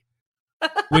theory,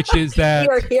 which is that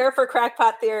you are here for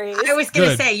crackpot theories. I was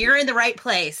going to say you're in the right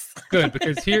place. Good,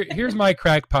 because here's my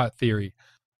crackpot theory.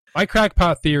 My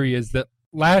crackpot theory is that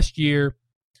last year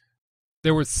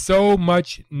there was so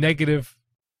much negative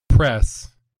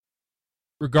press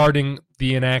regarding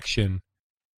the inaction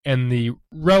and the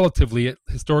relatively,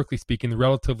 historically speaking, the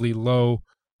relatively low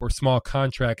or small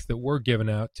contracts that were given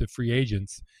out to free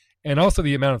agents, and also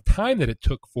the amount of time that it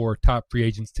took for top free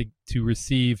agents to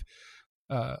receive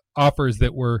offers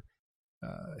that were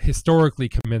historically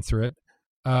commensurate.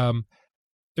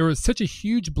 There was such a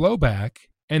huge blowback,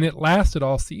 and it lasted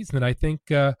all season. And I think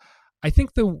the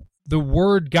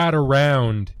word got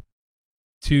around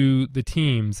to the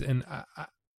teams, and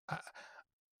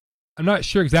I'm not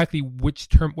sure exactly what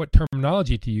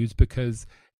terminology to use, because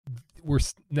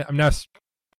I'm now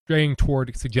straying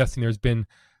toward suggesting there's been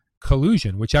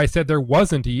collusion, which I said there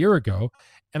wasn't a year ago,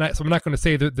 and so I'm not going to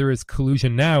say that there is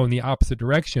collusion now in the opposite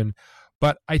direction,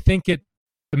 but I think the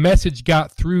message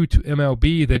got through to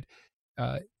MLB that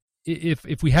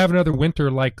if we have another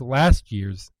winter like last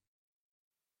year's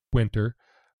winter,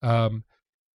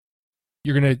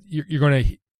 you're gonna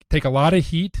take a lot of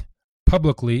heat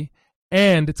publicly,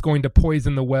 and it's going to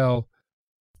poison the well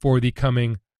for the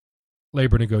coming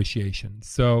labor negotiations.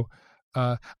 So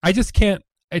I just can't.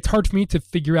 It's hard for me to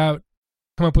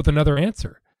come up with another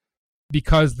answer,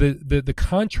 because the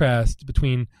contrast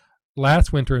between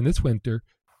last winter and this winter,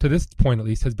 to this point at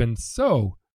least, has been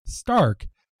so stark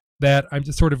that I'm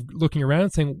just sort of looking around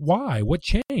and saying, why? What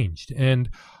changed? And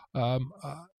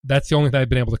that's the only thing I've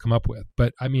been able to come up with.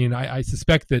 But I mean, I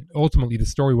suspect that ultimately the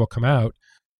story will come out,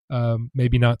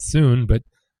 maybe not soon, but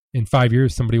in 5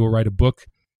 years, somebody will write a book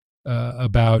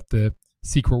about the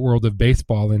secret world of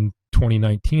baseball in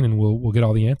 2019, and we'll get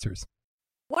all the answers.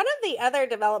 One of the other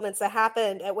developments that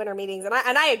happened at winter meetings, and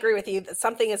I agree with you that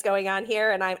something is going on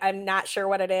here, and I'm not sure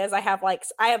what it is. I have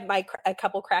a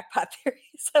couple crackpot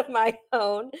theories of my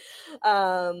own.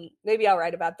 Maybe I'll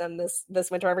write about them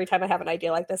this winter. Every time I have an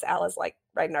idea like this, Al is like,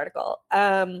 write an article.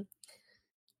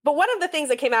 But one of the things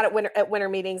that came out at winter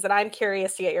meetings that I'm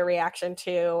curious to get your reaction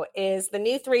to is the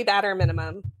new 3-batter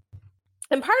minimum.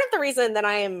 And part of the reason that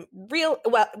I am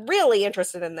really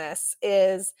interested in this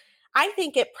is I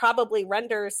think it probably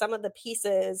renders some of the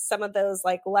pieces, some of those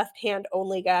like left-hand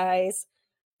only guys,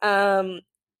 a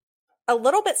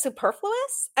little bit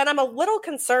superfluous. And I'm a little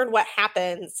concerned what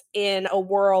happens in a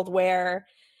world where,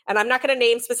 and I'm not going to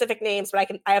name specific names, but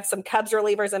I have some Cubs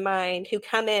relievers in mind who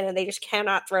come in and they just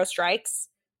cannot throw strikes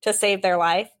to save their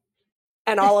life.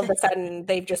 And all of a sudden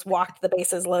they've just walked the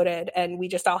bases loaded, and we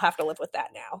just all have to live with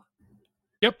that now.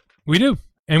 Yep, we do.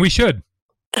 And we should.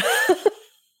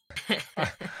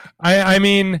 I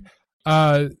mean,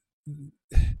 and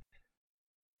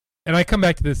I come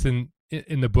back to this in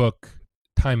the book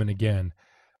time and again.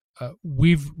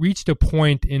 We've reached a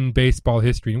point in baseball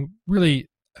history, and really,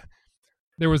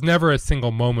 there was never a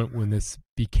single moment when this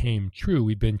became true.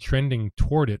 We've been trending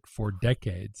toward it for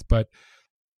decades, but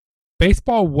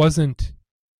baseball wasn't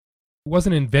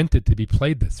invented to be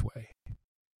played this way.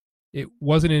 It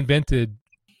wasn't invented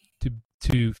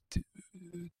to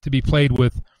be played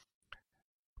with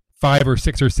 5 or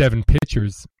 6 or 7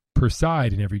 pitchers per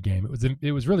side in every game.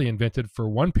 It was really invented for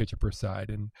 1 pitcher per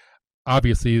side, and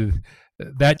obviously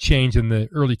that changed in the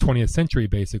early 20th century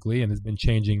basically, and has been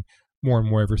changing more and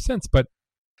more ever since. But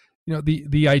you know,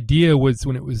 the idea was,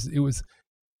 when it was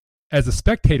as a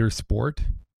spectator sport,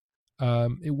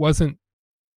 it wasn't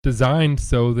designed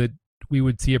so that we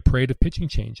would see a parade of pitching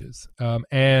changes.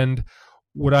 And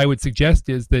what I would suggest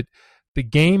is that the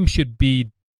game should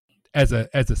be, as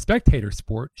a spectator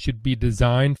sport, should be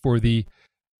designed for the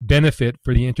benefit,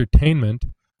 for the entertainment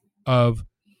of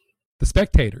the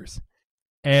spectators.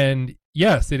 And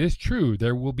yes, it is true,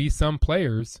 there will be some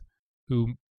players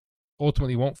who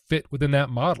ultimately won't fit within that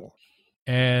model.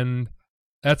 And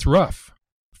that's rough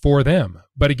for them.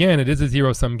 But again, it is a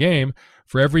zero-sum game.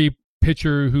 For every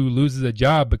pitcher who loses a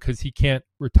job because he can't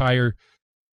retire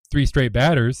 3 straight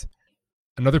batters,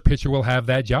 another pitcher will have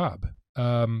that job.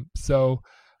 And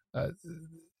at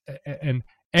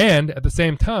the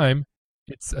same time,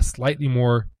 it's a slightly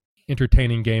more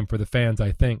entertaining game for the fans,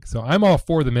 I think. So I'm all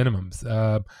for the minimums.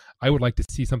 I would like to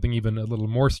see something even a little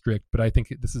more strict, but I think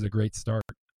this is a great start.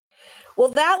 Well,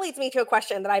 that leads me to a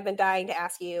question that I've been dying to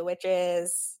ask you, which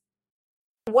is,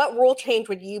 what rule change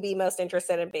would you be most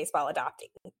interested in baseball adopting?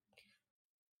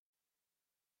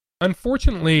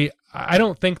 Unfortunately, I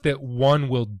don't think that one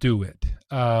will do it.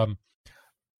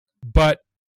 But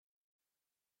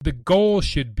the goal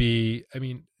should be,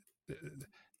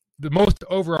 the most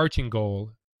overarching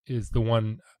goal is the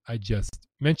one I just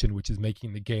mentioned, which is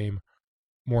making the game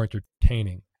more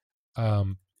entertaining.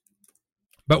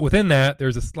 But within that,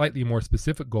 there's a slightly more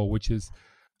specific goal, which is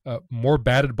more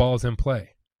batted balls in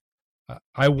play.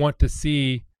 I want to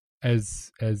see,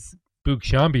 as Boog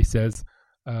Sciambi says,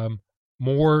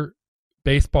 more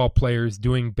baseball players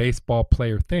doing baseball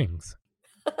player things.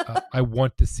 I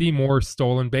want to see more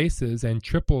stolen bases and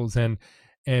triples and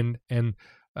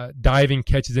diving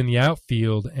catches in the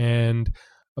outfield and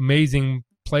amazing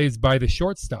plays by the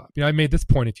shortstop. I made this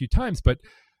point a few times, but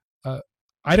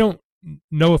I don't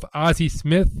know if Ozzie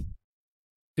Smith,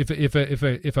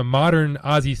 if a modern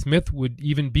Ozzie Smith would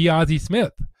even be Ozzie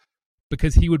Smith,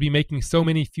 because he would be making so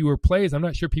many fewer plays. I'm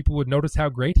not sure people would notice how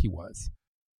great he was.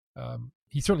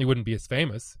 He certainly wouldn't be as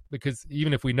famous, because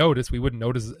even if we notice, we wouldn't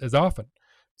notice as often.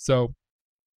 So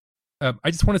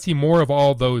I just want to see more of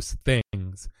all those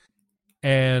things.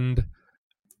 And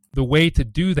the way to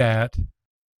do that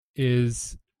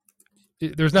is,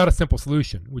 there's not a simple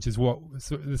solution, which is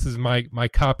this is my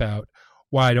cop-out,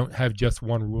 why I don't have just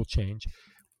one rule change.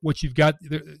 What you've got,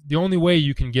 the only way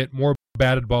you can get more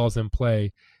batted balls in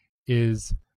play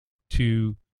is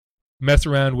to mess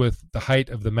around with the height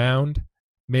of the mound,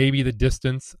 maybe the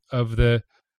distance of the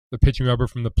pitching rubber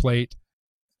from the plate.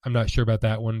 I'm not sure about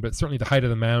that one, but certainly the height of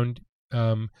the mound.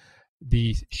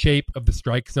 The shape of the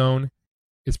strike zone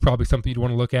is probably something you'd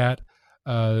want to look at.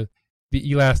 The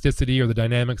elasticity or the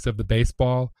dynamics of the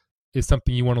baseball is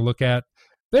something you want to look at.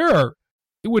 It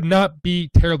would not be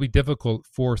terribly difficult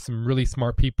for some really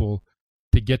smart people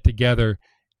to get together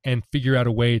and figure out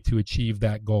a way to achieve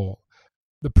that goal.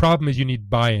 The problem is you need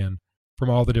buy-in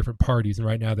from all the different parties, and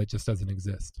right now that just doesn't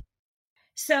exist.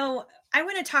 So I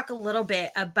want to talk a little bit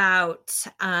about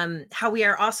how we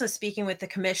are also speaking with the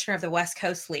commissioner of the West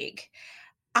Coast League.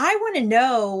 I want to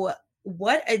know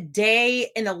what a day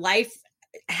in the life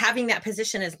having that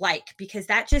position is like, because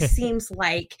that just seems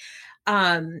like,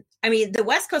 the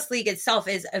West Coast League itself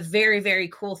is a very, very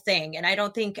cool thing. And I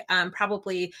don't think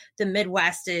probably the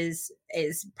Midwest is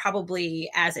probably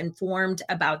as informed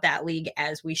about that league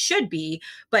as we should be.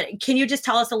 But can you just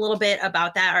tell us a little bit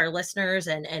about that, our listeners,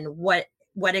 and what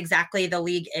exactly the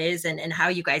league is and how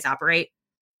you guys operate?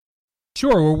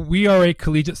 Sure. Well, we are a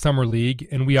collegiate summer league,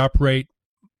 and we operate,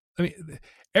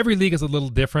 every league is a little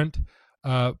different.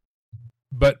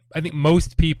 But I think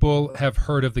most people have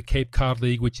heard of the Cape Cod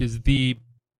League, which has the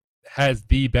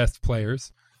best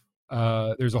players.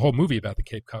 There's a whole movie about the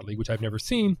Cape Cod League, which I've never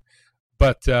seen,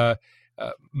 but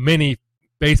many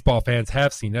baseball fans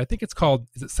have seen it. I think it's called,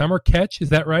 is it Summer Catch? Is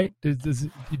that right? Do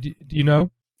you know?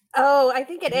 Oh, I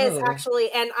think it is, actually.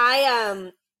 And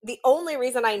the only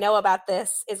reason I know about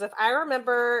this is, if I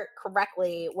remember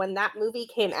correctly, when that movie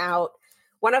came out,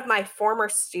 one of my former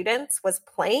students was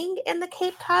playing in the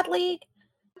Cape Cod League.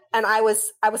 And I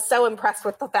was so impressed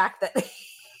with the fact that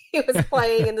he was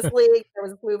playing in this league. There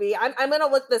was a movie. I'm going to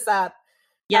look this up.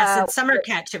 Yes, it's Summer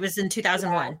Catch. It was in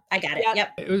 2001. Yeah. I got it.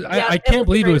 Yep. I can't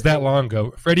believe it was that long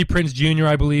ago. Freddie Prinze Jr.,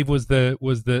 I believe, was the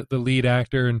lead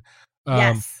actor. And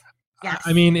yes.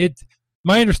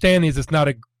 My understanding is it's not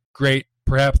a great,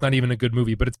 perhaps not even a good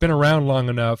movie, but it's been around long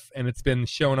enough, and it's been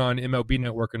shown on MLB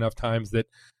Network enough times that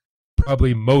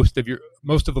probably most of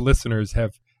the listeners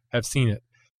have seen it.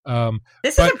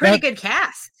 This is a pretty good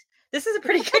cast. This is a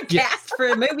pretty good cast for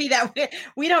a movie that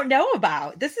we don't know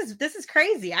about. This is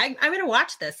crazy. I'm going to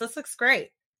watch this. This looks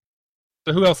great.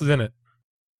 So who else is in it?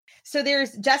 So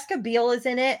there's Jessica Biel is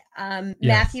in it.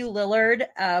 Matthew Lillard,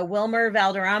 Wilmer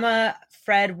Valderrama,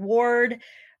 Fred Ward,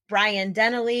 Brian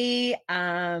Dennehy,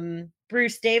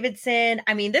 Bruce Davidson.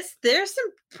 There's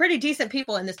some pretty decent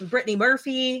people in this. Brittany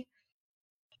Murphy.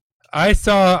 I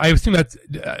assume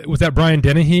was that Brian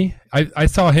Dennehy? I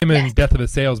saw him in Death of a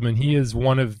Salesman. He is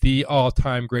one of the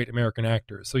all-time great American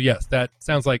actors. So yes, that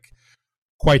sounds like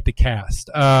quite the cast.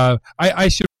 I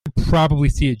should probably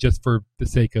see it just for the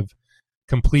sake of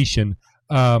completion.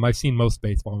 I've seen most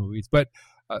baseball movies, but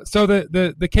so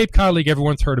the Cape Cod League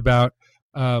everyone's heard about.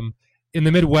 In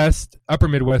the Midwest, Upper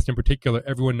Midwest in particular,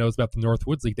 everyone knows about the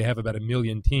Northwoods League. They have about 1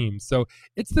 million teams, so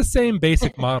it's the same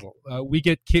basic model. We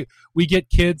get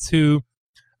kids who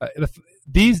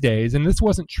these days, and this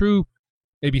wasn't true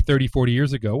maybe 30, 40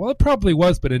 years ago. Well, it probably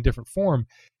was, but in a different form.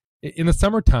 In the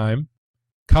summertime,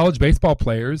 college baseball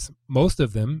players, most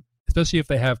of them, especially if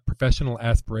they have professional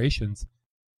aspirations,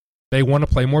 they want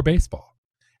to play more baseball.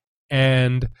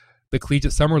 And the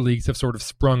collegiate summer leagues have sort of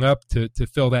sprung up to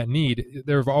fill that need.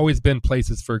 There have always been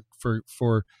places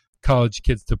for college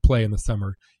kids to play in the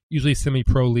summer, usually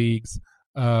semi-pro leagues.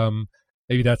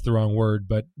 Maybe that's the wrong word,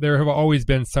 but there have always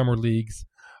been summer leagues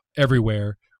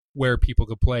everywhere where people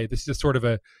could play. This just sort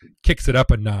of kicks it up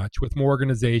a notch with more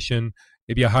organization,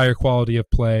 maybe a higher quality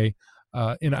of play.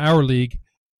 In our league,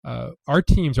 our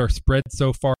teams are spread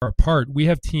so far apart. We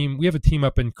have a team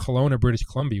up in Kelowna, British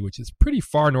Columbia, which is pretty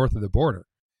far north of the border.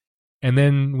 And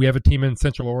then we have a team in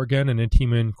Central Oregon and a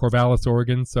team in Corvallis,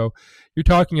 Oregon. So you're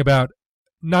talking about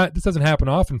this doesn't happen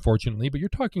often, fortunately, but you're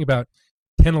talking about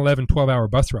 10, 11, 12-hour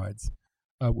bus rides,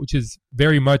 which is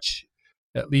very much,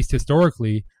 at least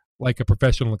historically, like a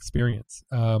professional experience.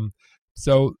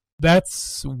 So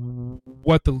that's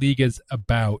what the league is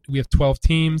about. We have 12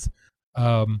 teams,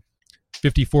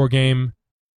 54-game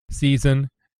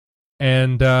season,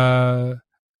 and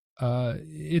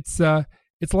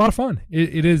it's a lot of fun.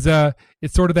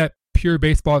 It's sort of that pure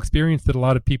baseball experience that a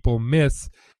lot of people miss.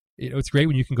 It's great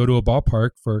when you can go to a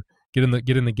ballpark get in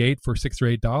the gate for $6 or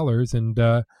 $8 and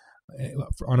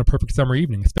on a perfect summer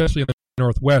evening, especially in the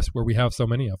Northwest where we have so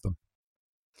many of them.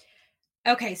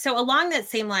 Okay, so along that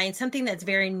same line, something that's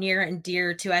very near and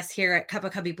dear to us here at Cup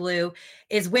of Cubby Blue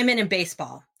is women in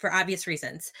baseball, for obvious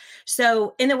reasons.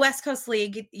 So in the West Coast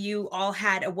League, you all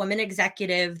had a woman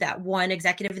executive that won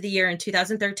Executive of the Year in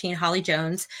 2013, Holly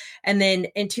Jones. And then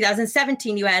in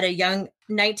 2017, you had a young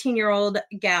 19-year-old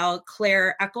gal,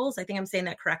 Claire Eccles, I think I'm saying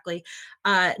that correctly,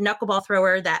 knuckleball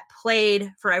thrower that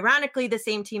played for, ironically, the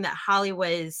same team that Holly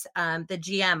was the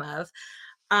GM of.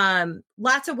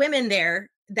 Lots of women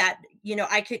there that,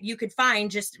 you could find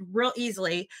just real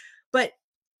easily. But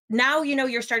now,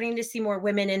 you're starting to see more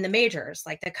women in the majors.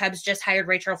 Like the Cubs just hired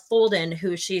Rachel Folden,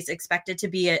 who she's expected to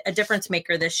be a difference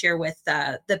maker this year with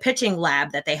the pitching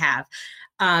lab that they have,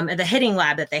 and the hitting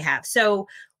lab that they have. So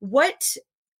what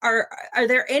are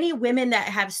there any women that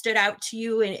have stood out to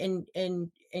you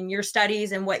in your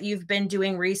studies and what you've been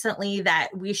doing recently that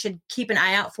we should keep an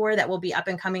eye out for that will be up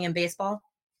and coming in baseball?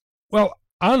 Well,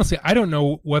 honestly, I don't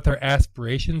know what their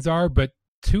aspirations are, but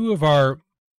two of our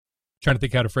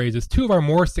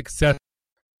more success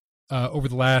over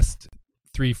the last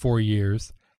 3-4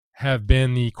 years have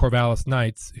been the Corvallis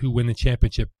Knights, who win the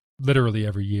championship literally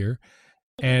every year,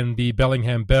 and the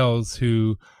Bellingham Bells,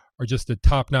 who are just a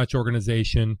top-notch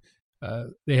organization.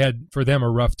 They had, for them, a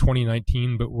rough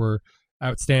 2019, but were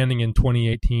outstanding in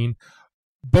 2018.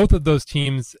 Both of those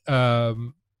teams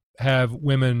have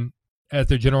women as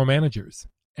their general managers.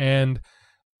 And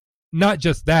not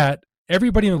just that,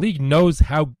 everybody in the league knows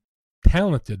how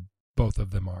talented both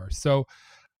of them are. So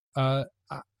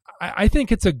I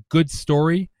think it's a good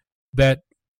story that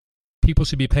people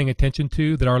should be paying attention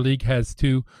to, that our league has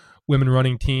 2 women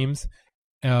running teams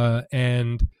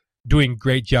and doing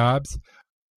great jobs.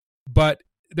 But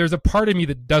there's a part of me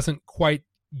that doesn't quite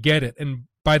get it. And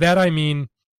by that I mean,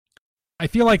 I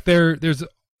feel like there's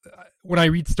when I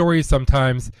read stories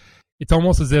sometimes, it's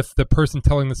almost as if the person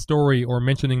telling the story or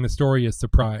mentioning the story is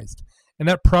surprised. And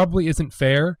that probably isn't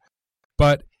fair,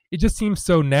 but it just seems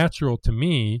so natural to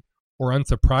me, or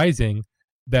unsurprising,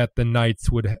 that the Knights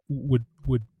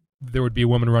there would be a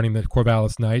woman running the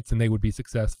Corvallis Knights and they would be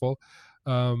successful.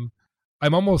 There's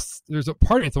a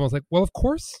part of me, it's almost like, well, of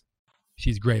course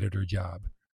she's great at her job.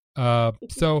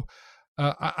 So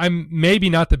I'm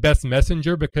maybe not the best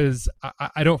messenger because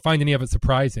I don't find any of it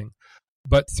surprising,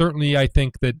 but certainly I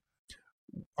think that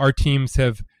our teams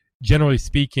have, generally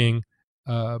speaking,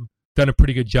 done a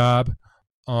pretty good job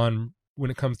on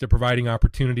when it comes to providing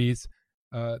opportunities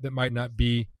that might not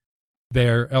be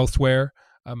there elsewhere.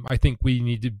 I think we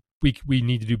need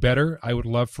to do better. I would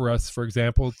love for us, for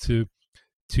example, to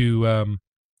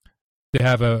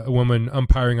have a woman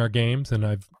umpiring our games, and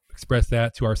I've expressed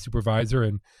that to our supervisor,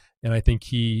 and I think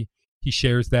he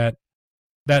shares that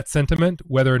sentiment.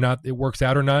 Whether or not it works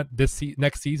out or not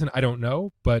next season, I don't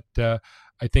know, but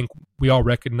I think we all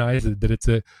recognize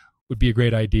that would be a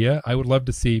great idea. I would love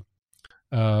to see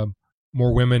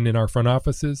more women in our front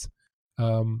offices.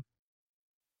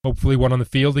 Hopefully one on the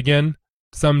field again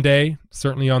someday,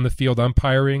 certainly on the field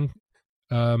umpiring.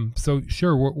 So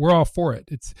sure, we're all for it.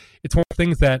 It's one of the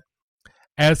things that,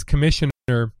 as commissioner,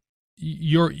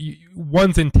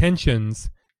 one's intentions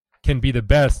can be the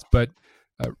best, but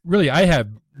really, I have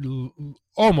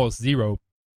almost zero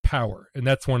power, and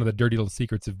that's one of the dirty little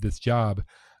secrets of this job.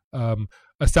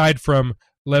 Aside from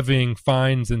levying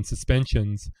fines and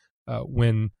suspensions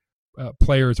when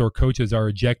players or coaches are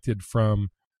ejected from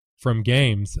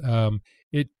games,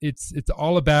 it's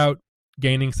all about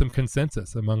gaining some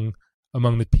consensus among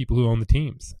the people who own the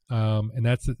teams, and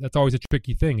that's always a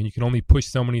tricky thing, and you can only push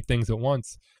so many things at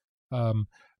once.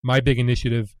 My big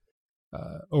initiative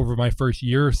over my first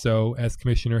year or so as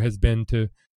commissioner has been to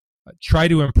try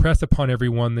to impress upon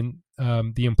everyone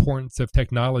the importance of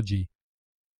technology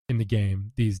in the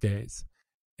game these days.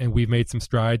 And we've made some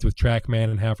strides with TrackMan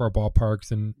and half our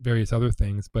ballparks and various other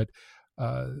things, but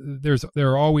there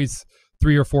are always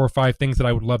 3 or 4 or 5 things that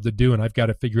I would love to do, and I've got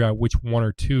to figure out which one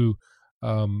or two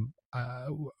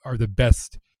are the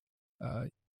best,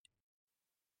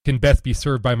 can best be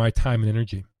served by my time and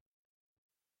energy.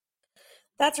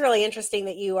 That's really interesting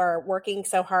that you are working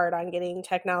so hard on getting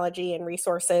technology and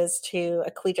resources to a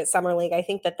collegiate summer league. I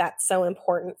think that that's so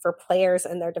important for players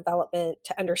and their development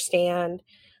to understand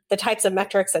the types of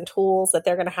metrics and tools that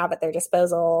they're going to have at their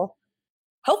disposal,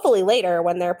 hopefully later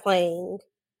when they're playing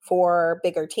for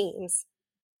bigger teams.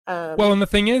 Well, and the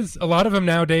thing is, a lot of them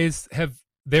nowadays have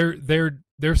their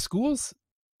schools,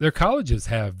 their colleges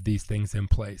have these things in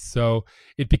place. So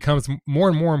it becomes more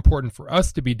and more important for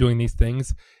us to be doing these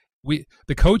things.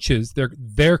 The coaches,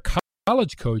 their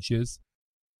college coaches,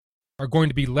 are going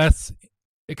to be less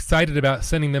excited about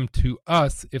sending them to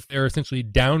us if they're essentially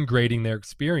downgrading their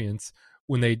experience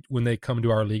when they come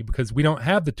to our league, because we don't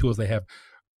have the tools they have,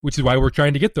 which is why we're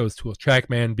trying to get those tools.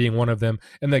 TrackMan being one of them,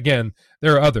 and again,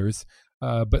 there are others,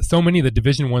 but so many of the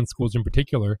Division I schools in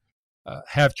particular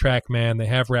have TrackMan, they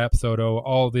have Rapsodo,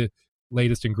 all the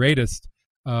latest and greatest.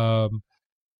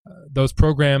 Those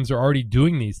programs are already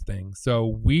doing these things. So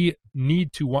we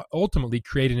need to ultimately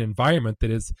create an environment that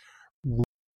is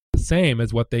the same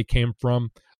as what they came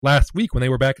from last week when they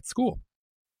were back at school.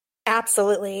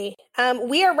 Absolutely.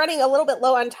 We are running a little bit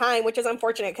low on time, which is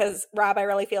unfortunate because, Rob, I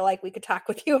really feel like we could talk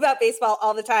with you about baseball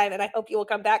all the time, and I hope you will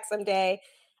come back someday.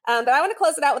 But I want to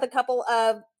close it out with a couple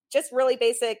of just really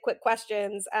basic, quick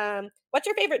questions. What's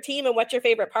your favorite team and what's your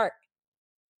favorite park?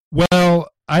 Well,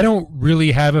 I don't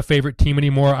really have a favorite team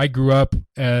anymore. I grew up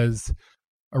as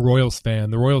a Royals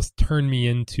fan. The Royals turned me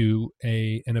into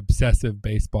an obsessive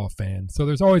baseball fan. So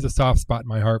there's always a soft spot in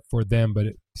my heart for them, but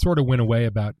it sort of went away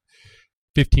about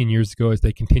 15 years ago as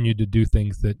they continued to do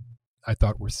things that I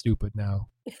thought were stupid now.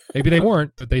 Maybe they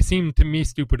weren't, but they seemed to me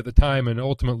stupid at the time. And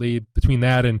ultimately, between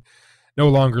that and no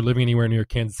longer living anywhere near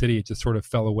Kansas City, it just sort of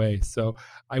fell away. So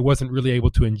I wasn't really able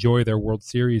to enjoy their World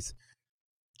Series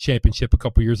championship a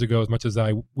couple years ago as much as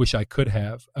I wish I could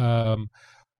have.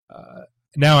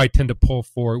 Now I tend to pull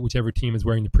for whichever team is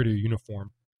wearing the prettier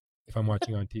uniform if I'm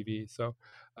watching on TV. So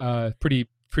pretty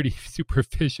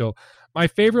superficial. My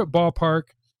favorite ballpark,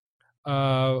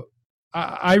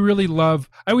 I really love,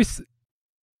 I always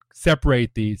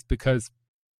separate these because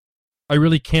I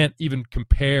really can't even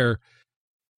compare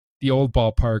the old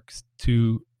ballparks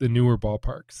to the newer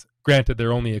ballparks. Granted, there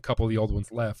are only a couple of the old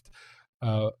ones left.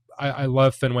 I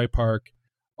love Fenway Park,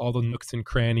 all the nooks and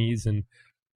crannies and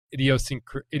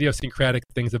idiosyncratic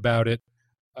things about it.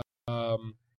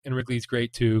 And Wrigley's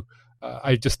great too.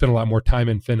 I just spent a lot more time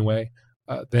in Fenway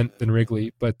than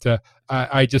Wrigley, but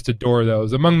I just adore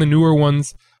those. Among the newer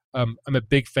ones, I'm a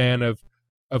big fan of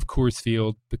Coors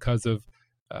Field because of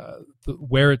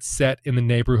where it's set in the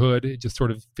neighborhood. It just sort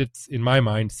of fits in my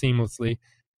mind seamlessly,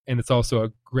 and it's also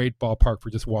a great ballpark for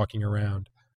just walking around.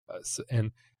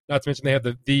 And not to mention they have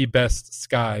the best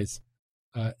skies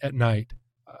at night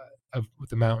with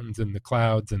the mountains and the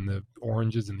clouds and the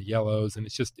oranges and the yellows, and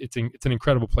it's an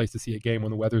incredible place to see a game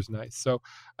when the weather's nice. So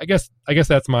I guess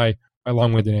that's my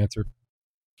long-winded answer.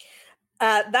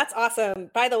 That's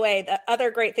awesome. By the way, the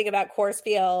other great thing about Coors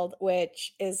Field,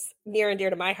 which is near and dear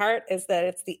to my heart, is that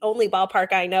it's the only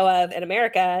ballpark I know of in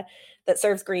America that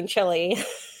serves green chili.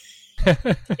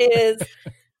 Is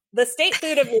the state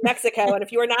food of New Mexico. And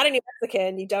if you are not a New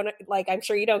Mexican, you don't I'm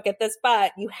sure you don't get this,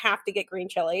 but you have to get green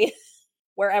chili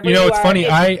wherever you are. It's funny.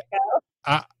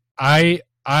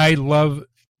 I love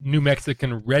New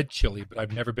Mexican red chili, but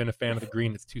I've never been a fan of the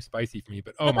green. It's too spicy for me.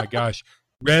 But oh my gosh,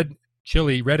 Red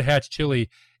Hatch chili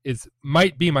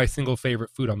might be my single favorite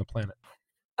food on the planet.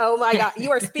 Oh my God,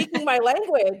 you are speaking my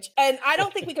language. And I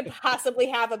don't think we could possibly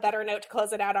have a better note to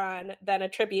close it out on than a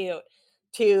tribute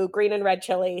to green and red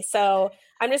chili. So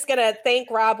I'm just going to thank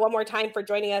Rob one more time for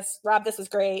joining us. Rob, this was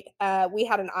great. We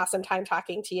had an awesome time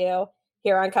talking to you.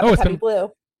 here on Cup of Cubby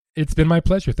Blue. It's been my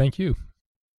pleasure. Thank you.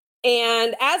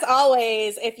 And as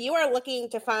always, if you are looking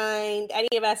to find any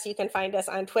of us, you can find us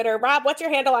on Twitter. Rob, what's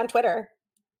your handle on Twitter?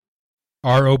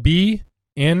 ROBNEYER.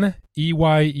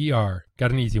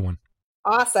 Got an easy one.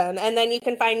 Awesome. And then you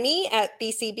can find me at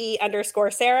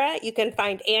BCB_Sarah. You can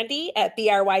find Andy at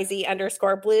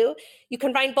BRYZ_Blue. You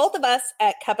can find both of us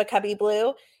at Cup of Cubby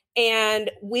Blue. And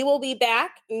we will be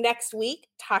back next week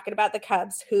talking about the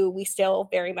Cubs, who we still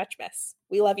very much miss.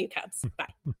 We love you, Cubs.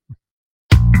 Bye.